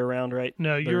father anywhere around, right?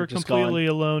 No, They're you're just completely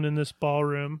alone in this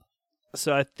ballroom.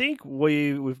 So I think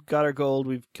we've got our gold,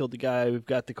 we've killed the guy, we've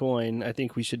got the coin. I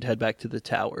think we should head back to the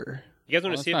tower. You guys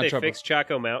want Well, to see it's if not they trouble. fixed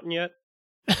Chaco Mountain yet?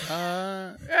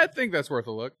 I think that's worth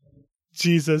a look.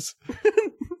 Jesus.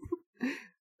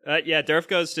 Yeah, Durf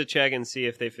goes to check and see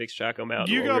if they fixed Chaco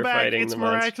Mountain. You while go we're back, fighting it's the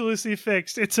monster. miraculously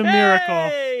fixed. It's a miracle.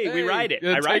 Hey, we ride it.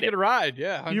 I ride take it. a ride,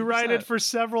 yeah. 100%. You ride it for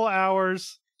several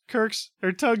hours.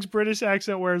 Tug's British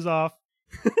accent wears off.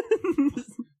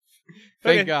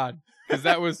 Thank God, because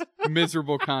that was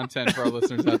miserable content for our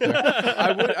listeners out there.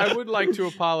 I would like to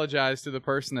apologize to the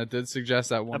person that did suggest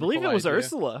that one. I believe it was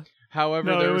Ursula. However,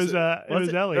 No, there it was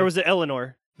was Ellie. Or was it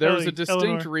Eleanor? there was a Ellie- distinct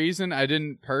Eleanor. reason I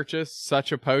didn't purchase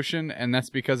such a potion, and that's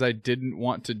because I didn't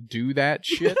want to do that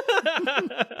shit.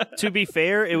 To be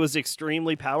fair, it was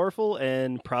extremely powerful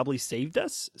and probably saved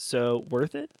us, so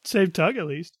worth it. Save Tug at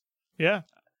least. Yeah.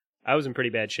 I was in pretty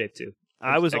bad shape too.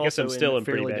 I was I guess also I'm still in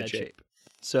pretty fairly bad shape.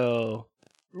 So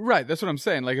Right, that's what I'm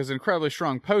saying. Like, it's an incredibly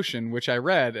strong potion, which I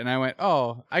read, and I went,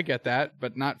 oh, I get that,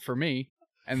 but not for me.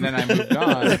 And then I moved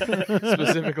on,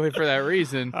 specifically for that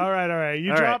reason. All right.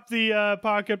 You All drop the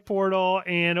pocket portal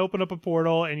and open up a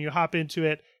portal, and you hop into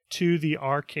it to the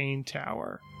Arcane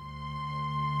Tower.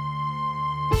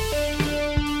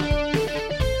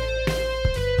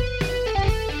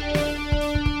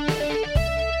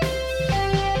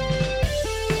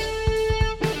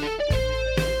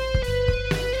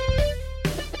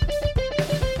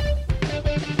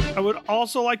 I would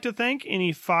also like to thank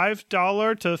any $5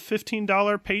 to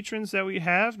 $15 patrons that we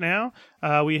have now.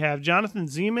 We have Jonathan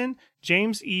Zeman,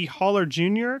 James E. Haller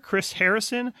Jr., Chris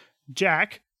Harrison,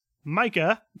 Jack,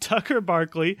 Micah, Tucker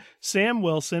Barkley, Sam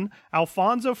Wilson,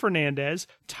 Alfonso Fernandez,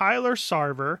 Tyler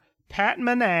Sarver, Pat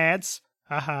Manads,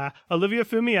 Olivia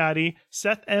Fumiati,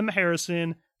 Seth M.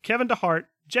 Harrison, Kevin DeHart,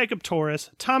 Jacob Torres,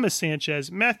 Thomas Sanchez,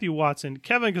 Matthew Watson,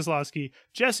 Kevin Kozlowski,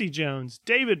 Jesse Jones,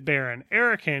 David Barron,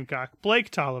 Eric Hancock, Blake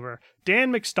Tolliver,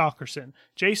 Dan McStalkerson,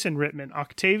 Jason Rittman,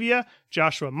 Octavia,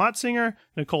 Joshua Motzinger,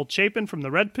 Nicole Chapin from the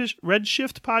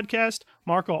Redshift podcast,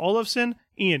 Marco Olofsson,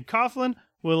 Ian Coughlin,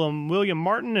 William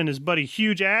Martin and his buddy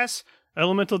Huge Ass,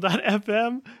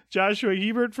 Elemental.fm, Joshua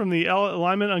Hebert from the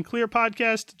Alignment Unclear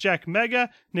podcast, Jack Mega,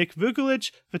 Nick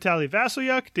Vukulich, Vitaly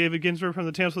Vasilyuk, David Ginsburg from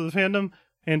the Tales of the Fandom,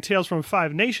 and Tales from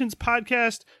Five Nations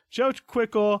podcast, Joe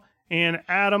Quickle, and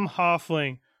Adam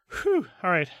Hoffling. Whew.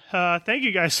 All right. Thank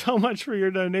you guys so much for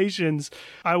your donations.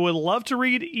 I would love to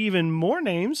read even more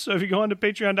names. So if you go on to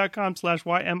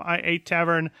patreon.com/YMIA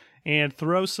Tavern and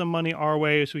throw some money our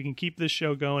way so we can keep this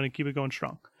show going and keep it going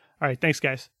strong. All right. Thanks,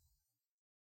 guys.